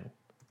of 10.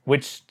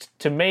 Which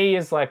to me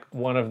is like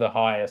one of the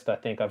highest I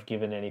think I've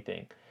given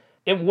anything.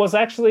 It was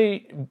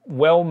actually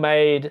well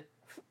made,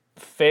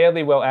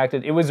 fairly well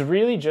acted. It was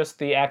really just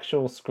the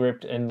actual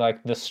script and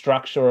like the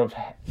structure of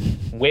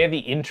where the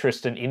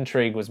interest and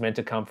intrigue was meant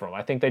to come from.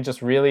 I think they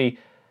just really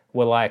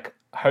were like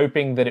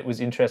hoping that it was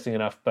interesting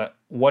enough, but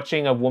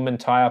watching a woman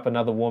tie up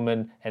another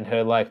woman and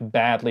her like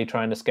badly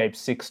trying to escape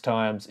 6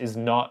 times is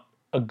not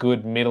a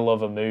good middle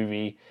of a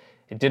movie.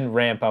 It didn't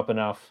ramp up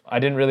enough. I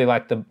didn't really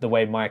like the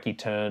way Mikey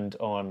turned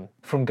on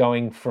from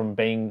going from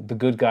being the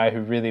good guy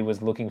who really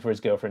was looking for his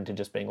girlfriend to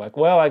just being like,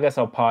 well, I guess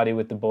I'll party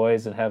with the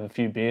boys and have a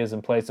few beers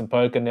and play some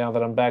poker now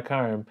that I'm back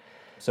home.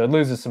 So it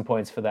loses some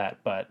points for that.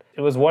 But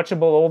it was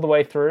watchable all the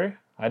way through.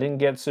 I didn't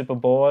get super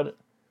bored.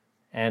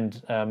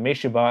 And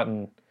Misha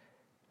Barton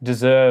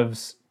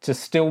deserves to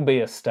still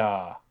be a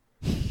star.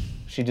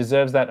 She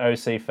deserves that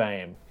OC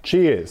fame.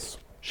 She is.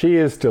 She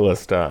is still a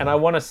star. And I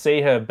want to see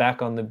her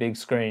back on the big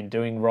screen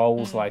doing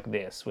roles like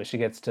this, where she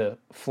gets to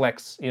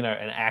flex, an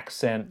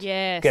accent,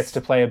 gets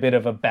to play a bit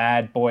of a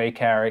bad boy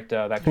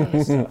character, that kind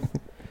of stuff.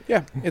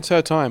 Yeah, it's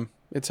her time.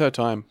 It's her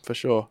time, for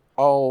sure.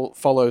 I'll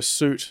follow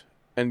suit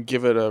and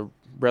give it a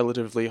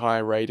relatively high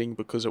rating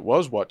because it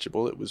was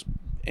watchable. It was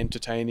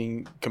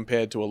entertaining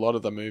compared to a lot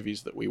of the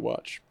movies that we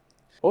watch.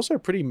 Also,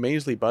 pretty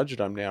measly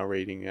budget, I'm now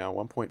reading now,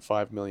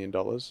 $1.5 million.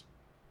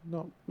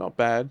 Not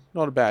bad.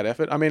 Not a bad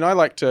effort. I mean, I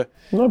like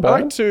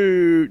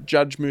to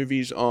judge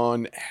movies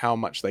on how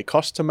much they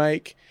cost to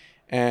make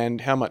and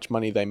how much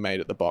money they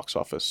made at the box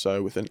office.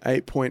 So with an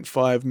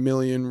 8.5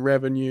 million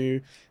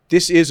revenue,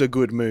 this is a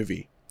good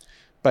movie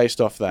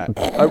based off that.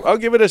 I'll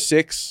give it a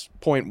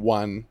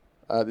 6.1.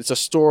 It's a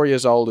story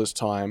as old as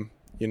time.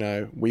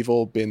 We've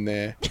all been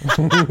there.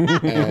 And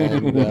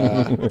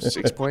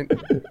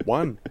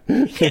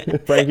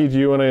 6.1. Frankie, do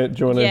you want to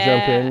jump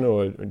in,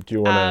 or do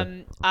you want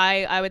to?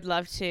 I would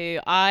love to.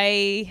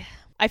 I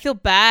feel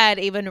bad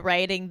even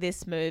rating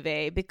this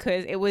movie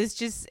because it was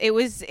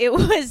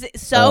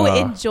so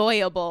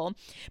enjoyable.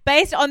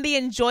 Based on the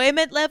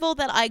enjoyment level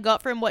that I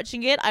got from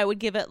watching it, I would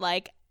give it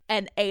like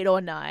an 8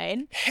 or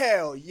 9.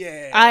 Hell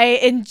yeah. I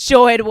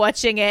enjoyed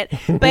watching it.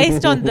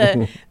 Based on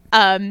the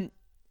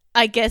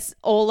I guess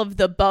all of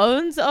the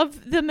bones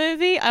of the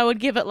movie, I would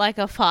give it like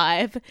a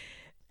 5.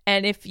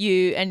 And if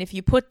you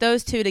put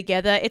those two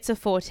together, it's a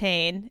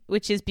 14,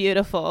 which is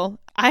beautiful.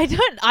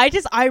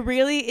 I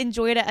really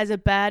enjoyed it as a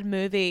bad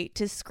movie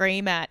to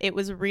scream at. It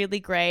was really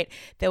great.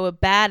 There were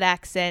bad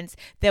accents,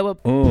 there were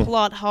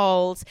plot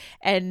holes,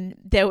 and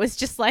there was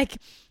just like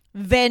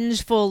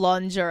vengeful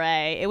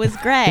lingerie. It was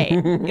great.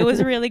 It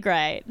was really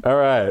great. All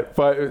right.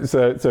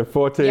 So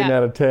 14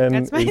 out of 10.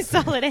 That's my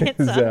solid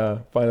answer. Is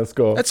our final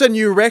score. That's a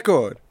new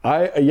record.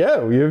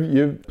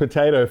 You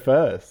potato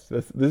first.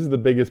 This is the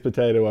biggest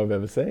potato I've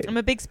ever seen. I'm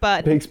a big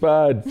spud. Big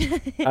spud.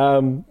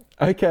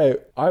 Okay.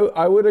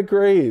 I would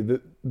agree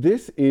that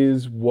this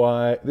is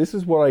what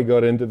I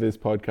got into this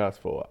podcast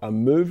for. A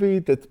movie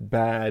that's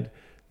bad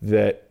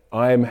that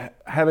I'm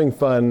having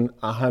fun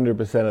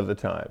 100% of the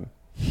time.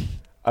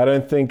 I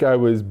don't think I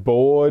was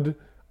bored.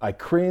 I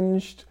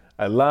cringed.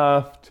 I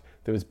laughed.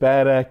 There was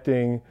bad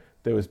acting.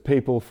 There was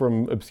people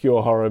from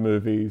obscure horror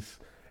movies.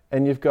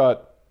 And you've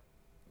got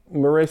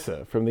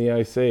Marissa from the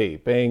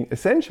OC being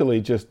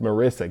essentially just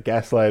Marissa,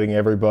 gaslighting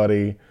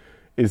everybody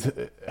is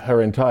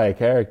her entire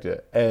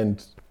character.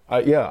 And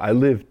I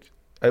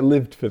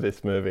lived for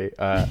this movie.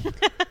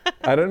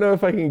 I don't know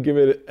if I can give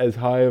it as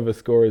high of a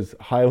score as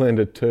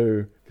Highlander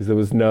 2, because there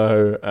was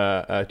no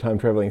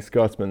time-traveling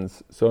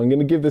Scotsmans. So I'm going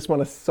to give this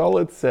one a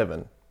solid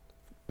 7.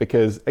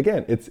 Because,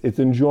 again, it's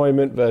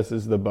enjoyment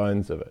versus the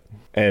bones of it.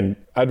 And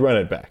I'd run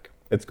it back.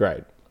 It's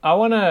great. I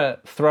want to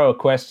throw a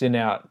question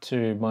out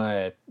to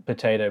my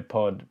Potato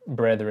Pod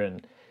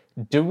brethren.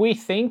 Do we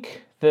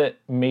think that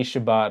Misha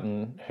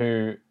Barton,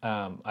 who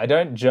I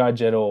don't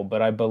judge at all,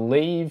 but I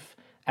believe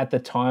at the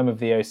time of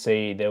the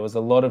OC, there was a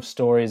lot of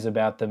stories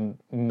about them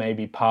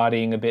maybe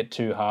partying a bit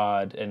too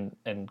hard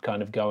and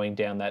kind of going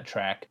down that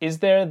track. Is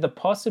there the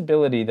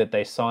possibility that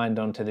they signed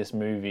onto this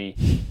movie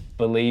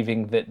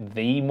believing that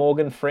the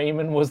Morgan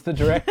Freeman was the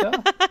director?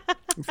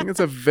 I think it's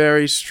a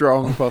very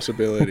strong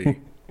possibility.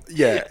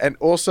 Yeah, and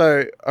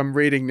also I'm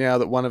reading now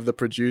that one of the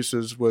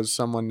producers was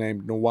someone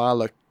named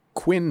Nawala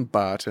Quinn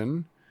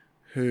Barton,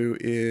 who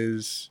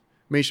is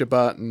Misha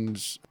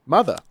Barton's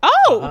mother.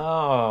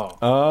 Oh,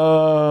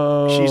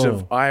 Oh. She's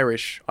of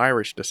Irish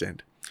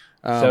descent.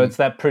 So it's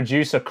that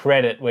producer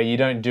credit where you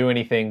don't do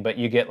anything, but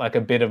you get like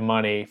a bit of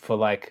money for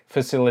like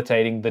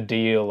facilitating the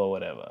deal or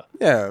whatever.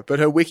 Yeah, but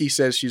her wiki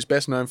says she's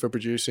best known for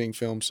producing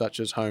films such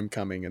as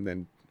Homecoming and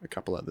then a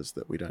couple others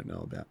that we don't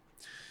know about.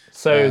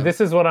 So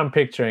this is what I'm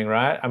picturing,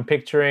 right? I'm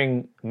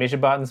picturing Misha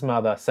Barton's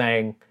mother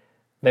saying,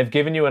 they've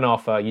given you an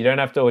offer, you don't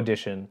have to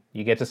audition,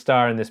 you get to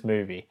star in this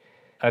movie.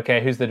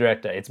 Okay, who's the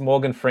director? It's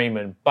Morgan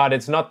Freeman, but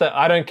it's not that.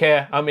 I don't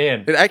care. I'm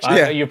in. It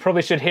actually, You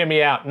probably should hear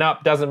me out.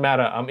 Nope, doesn't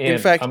matter. I'm in. In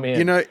fact, I'm in.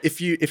 you know,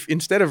 if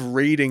instead of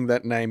reading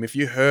that name, if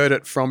you heard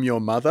it from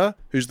your mother,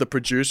 who's the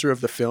producer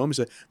of the film,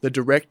 the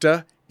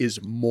director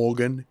is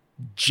Morgan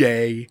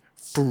J.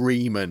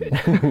 Freeman.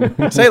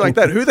 Say it like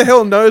that. Who the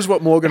hell knows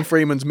what Morgan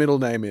Freeman's middle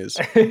name is?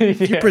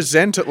 If you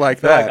present it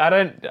like that, Like, I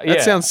don't. Yeah,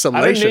 that sounds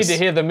salacious. I don't need to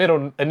hear the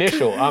middle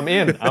initial. I'm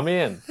in. I'm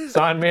in.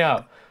 Sign me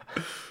up.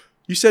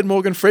 You said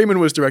Morgan Freeman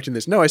was directing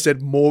this. No, I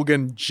said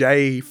Morgan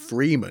J.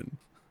 Freeman.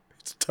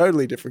 It's a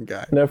totally different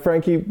guy. Now,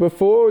 Frankie,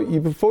 before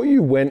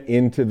you went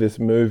into this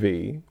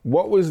movie,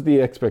 what was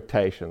the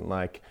expectation?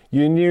 Like,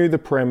 you knew the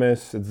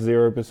premise, it's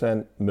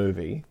 0%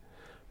 movie,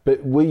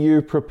 but were you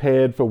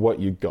prepared for what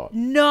you got?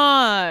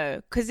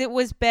 no, because it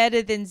was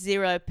better than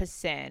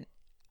 0%.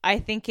 I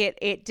think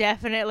it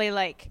definitely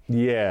like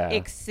Yeah.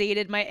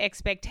 exceeded my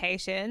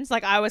expectations.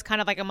 Like I was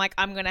kind of like,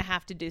 I'm going to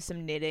have to do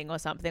some knitting or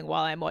something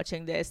while I'm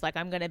watching this. Like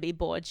I'm going to be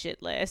bored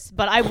shitless,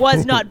 but I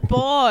was not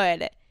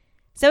bored.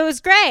 So it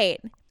was great.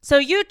 So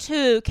you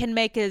too can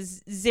make a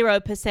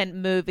 0%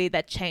 movie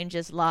that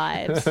changes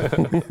lives.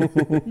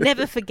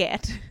 Never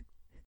forget.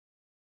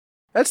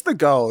 That's the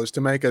goal, is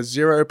to make a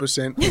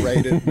 0%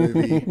 rated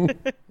movie.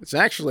 It's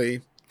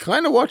actually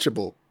kind of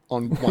watchable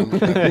on one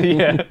level.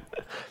 Yeah.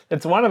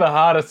 It's one of the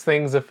hardest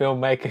things a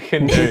filmmaker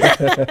can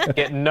do.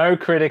 Get no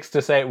critics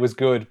to say it was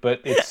good,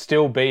 but it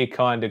still be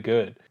kind of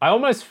good. I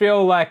almost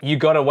feel like you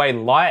got away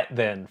light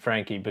then,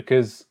 Frankie,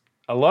 because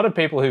a lot of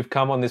people who've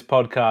come on this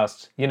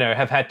podcast, you know,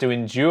 have had to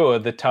endure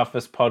the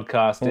toughest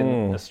podcast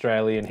in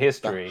Australian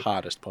history. The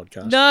hardest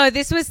podcast. No,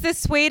 this was the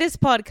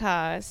sweetest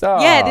podcast.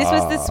 Ah. Yeah, this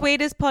was the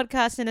sweetest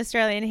podcast in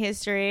Australian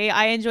history.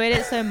 I enjoyed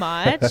it so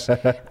much.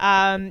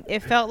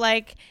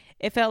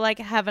 It felt like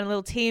having a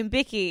little Team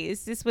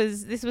Bickies. This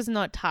was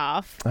not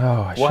tough.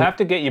 Oh, We'll have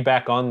to get you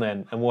back on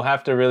then, and we'll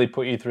have to really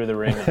put you through the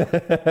ringer.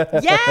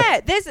 Yeah,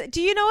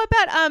 do you know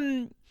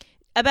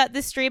about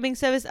the streaming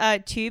service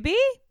Tubi?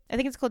 I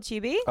think it's called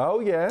Tubi.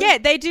 Oh, yeah. Yeah,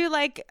 they do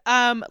like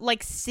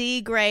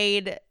C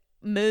grade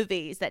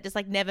movies that just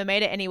like never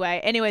made it anyway.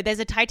 Anyway, there's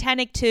a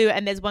Titanic 2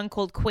 and there's one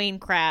called Queen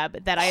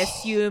Crab that I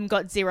assume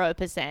got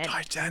 0%.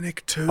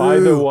 Titanic 2.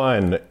 Either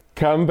one.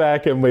 Come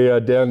back and we are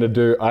down to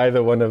do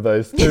either one of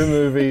those two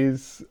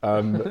movies.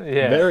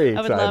 Very excited.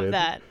 I would love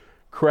that.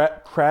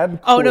 Crab Queen?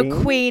 Oh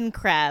no, Queen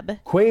Crab.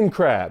 Queen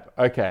Crab.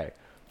 Okay.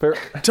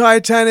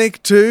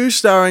 Titanic 2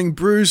 starring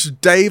Bruce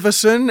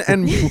Davison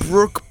and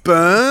Brooke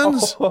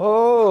Burns.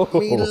 Oh.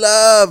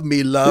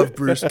 Me love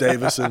Bruce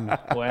Davison.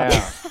 Wow.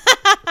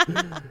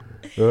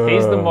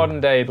 He's the modern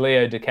day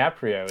Leo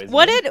DiCaprio, isn't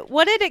What he?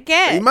 did it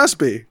get? He must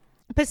be.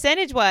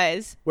 Percentage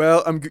wise?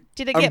 Well,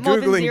 Did it I'm get more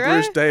than Googling 0?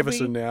 Bruce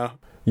Davison now.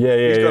 Yeah.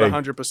 He's got a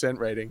 100%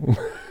 rating.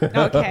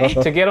 Okay.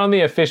 To get on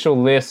the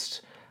official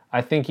list,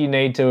 I think you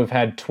need to have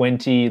had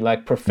 20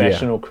 like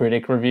professional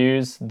critic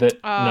reviews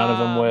that none of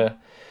them were.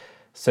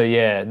 So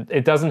yeah,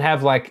 it doesn't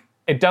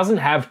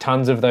have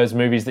tons of those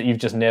movies that you've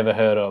just never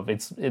heard of.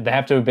 They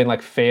have to have been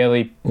like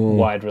fairly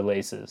wide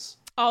releases.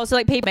 Oh, so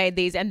like people made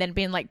these and then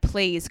been like,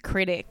 please,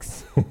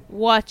 critics,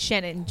 watch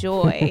and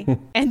enjoy.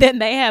 And then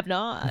they have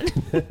not.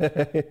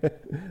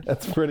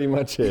 That's pretty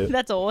much it.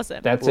 That's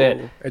awesome. That's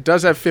it. It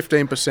does have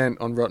 15%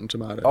 on Rotten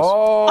Tomatoes.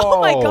 Oh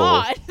my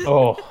God.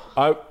 Oh,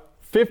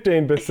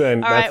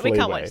 15%. All right, that's we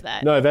can't leeway. watch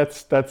that. No,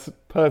 that's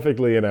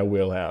perfectly in our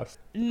wheelhouse.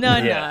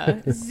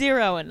 No.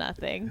 0 and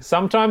nothing.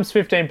 sometimes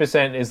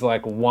 15% is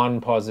like one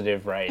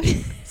positive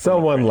rating.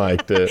 Someone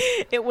liked it.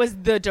 It was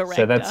the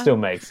director. So that still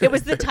makes it. It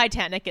was the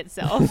Titanic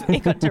itself.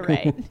 It got to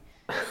rate.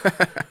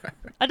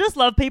 I just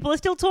love people are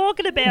still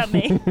talking about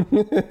me.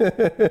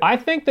 I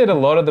think that a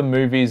lot of the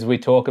movies we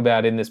talk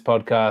about in this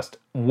podcast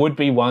would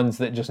be ones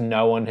that just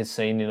no one has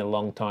seen in a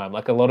long time.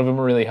 Like a lot of them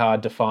are really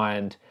hard to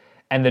find.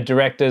 And the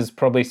directors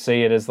probably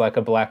see it as like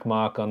a black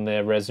mark on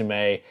their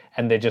resume.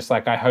 And they're just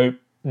like, I hope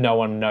no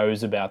one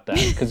knows about that.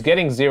 Because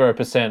getting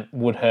 0%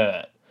 would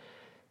hurt.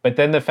 But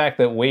then the fact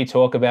that we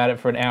talk about it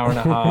for an hour and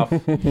a half,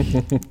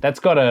 that's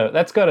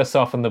gotta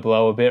soften the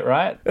blow a bit,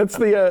 right? That's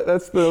the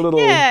little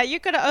Yeah, you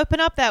got to open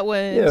up that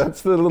wound. Yeah,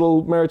 that's the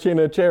little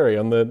maraschino cherry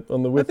on the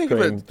whipped think of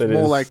cream. it that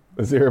more is like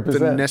 0%.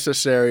 The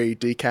necessary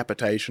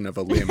decapitation of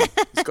a limb.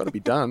 It's got to be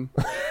done.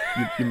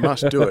 You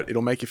must do it.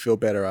 It'll make you feel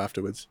better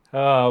afterwards.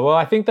 Well,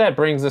 I think that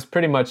brings us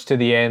pretty much to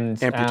the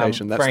end.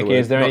 Amputation, that's the Frankie, word,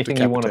 is there not anything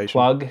you want to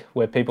decapitation. plug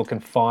where people can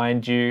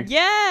find you?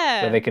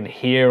 Yeah. Where they can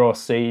hear or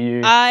see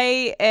you?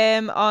 I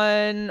am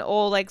on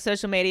all like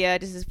social media.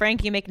 This is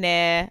Frankie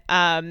McNair.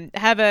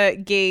 Have a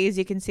gigs.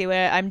 You can see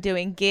where I'm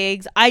doing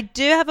gigs. I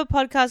do have a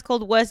podcast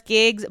called Worst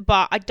Gigs,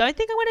 but I don't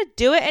think I want to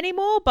do it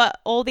anymore. But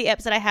all the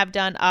eps that I have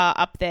done are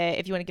up there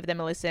if you want to give them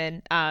a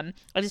listen. I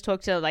just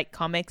talk to like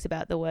comics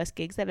about the worst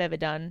gigs they've ever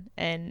done,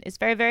 and it's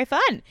very, very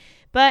fun.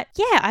 But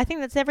yeah, I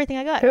think that's everything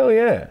I got. Hell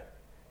yeah.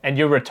 And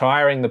you're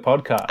retiring the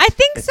podcast. I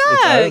think It's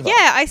so. over.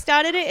 Yeah, I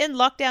started it in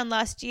lockdown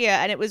last year,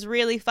 and it was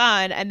really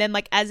fun. And then,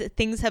 like, as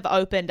things have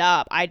opened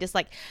up, I just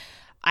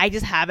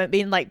haven't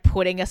been like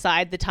putting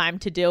aside the time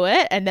to do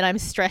it, and then I'm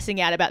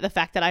stressing out about the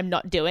fact that I'm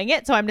not doing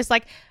it. So I'm just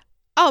like,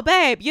 oh,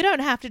 babe, you don't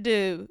have to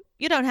do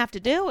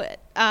it.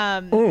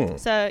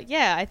 So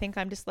yeah, I think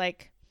I'm just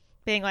like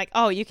being like,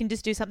 oh, you can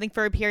just do something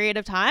for a period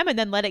of time and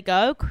then let it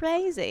go.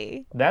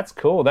 Crazy. That's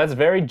cool. That's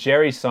very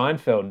Jerry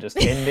Seinfeld, just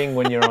ending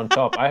when you're on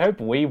top. I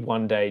hope we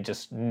one day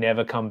just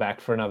never come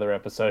back for another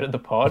episode of the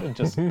pod. And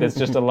there's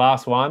just a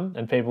last one,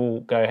 and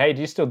people go, hey,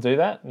 do you still do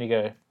that? And you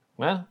go,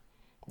 well,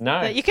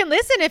 no. But you can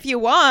listen if you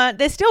want.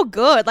 They're still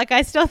good. Like,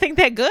 I still think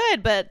they're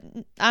good, but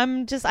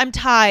I'm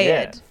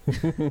tired.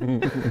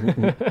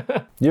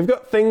 You've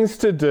got things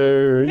to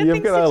do. You've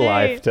things got a to do.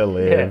 life to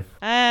live.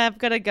 I've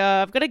got to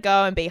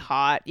go and be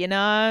hot, you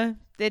know?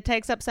 It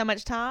takes up so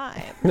much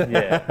time.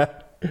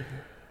 Yeah.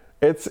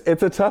 It's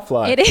a tough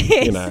life. It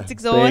is. You know, It's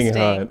exhausting.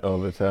 Being hot all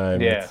the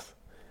time. Yeah.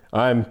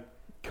 I'm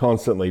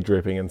constantly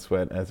dripping in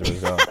sweat as a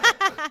result.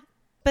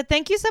 But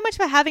thank you so much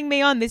for having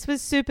me on. This was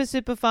super,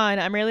 super fun.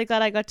 I'm really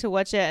glad I got to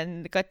watch it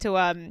and got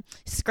to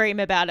scream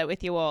about it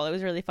with you all. It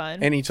was really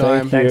fun.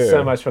 Anytime. Thank Thanks you.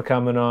 so much for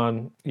coming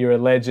on. You're a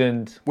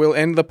legend. We'll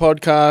end the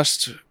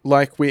podcast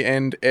like we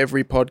end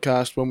every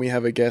podcast when we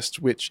have a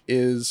guest, which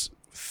is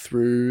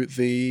through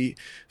the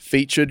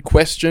featured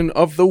question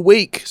of the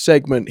week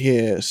segment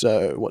here.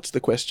 So what's the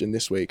question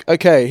this week?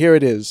 Okay, here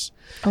it is.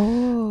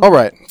 Oh. All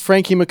right,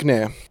 Frankie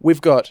McNair. We've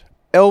got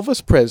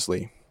Elvis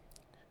Presley,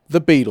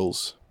 the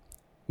Beatles,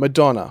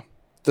 Madonna,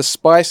 the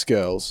Spice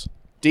Girls,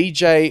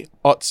 DJ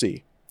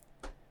Otzi.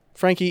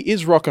 Frankie,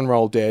 is rock and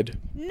roll dead?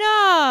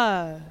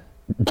 No.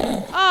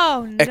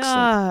 Oh, no.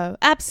 Excellent.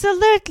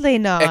 Absolutely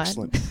not.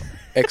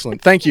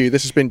 Excellent. Thank you.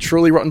 This has been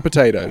Truly Rotten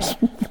Potatoes.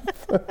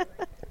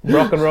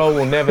 Rock and roll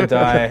will never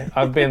die.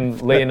 I've been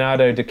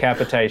Leonardo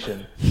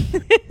Decapitation.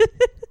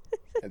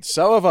 And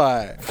so have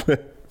I.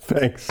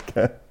 Thanks,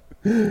 Kat.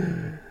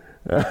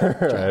 All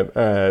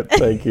right.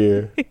 Thank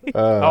you.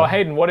 Oh,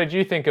 Hayden, what did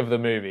you think of the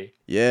movie?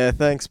 Yeah,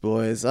 thanks,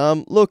 boys.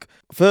 Look,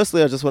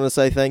 firstly, I just want to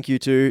say thank you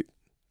to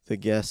the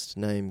guest,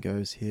 name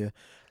goes here,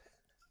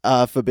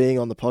 for being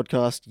on the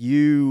podcast.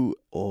 You've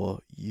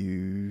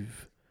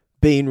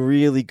been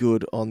really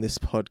good on this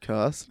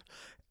podcast,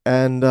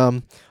 and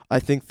I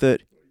think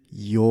that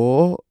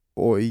you've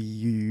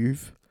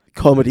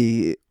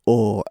comedy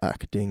or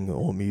acting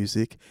or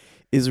music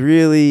is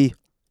really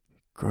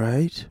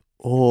great,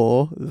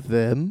 or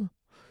them.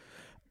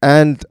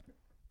 And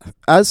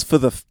as for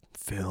the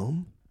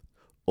film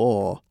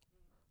or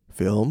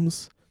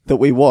films that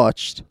we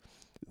watched,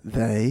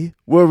 they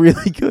were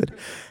really good.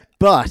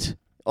 But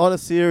on a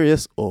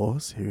serious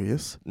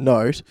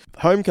note,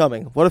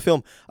 Homecoming, what a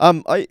film.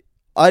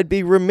 I'd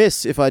be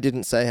remiss if I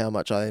didn't say how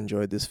much I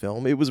enjoyed this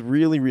film. It was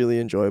really, really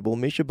enjoyable.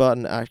 Misha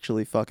Barton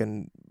actually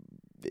fucking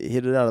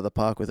hit it out of the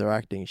park with her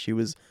acting. She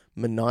was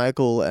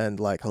maniacal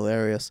and like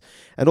hilarious.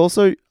 And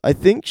also, I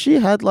think she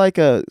had like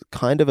a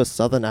kind of a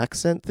southern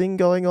accent thing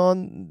going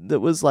on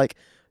that was like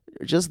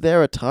just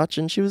there a touch,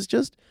 and she was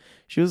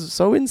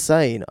so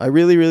insane. I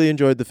really, really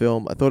enjoyed the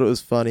film. I thought it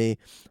was funny.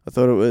 I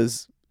thought it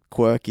was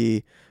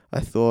quirky. I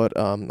thought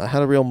I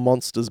had a real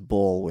monster's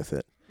ball with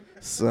it.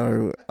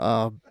 So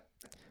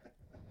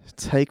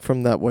take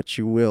from that what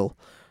you will.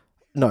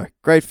 No,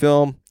 great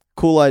film,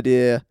 cool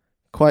idea,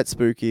 quite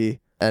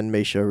spooky, and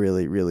Misha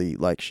really, really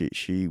like she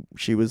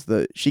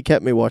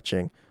kept me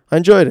watching. I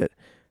enjoyed it.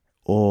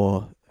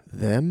 Or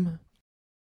them.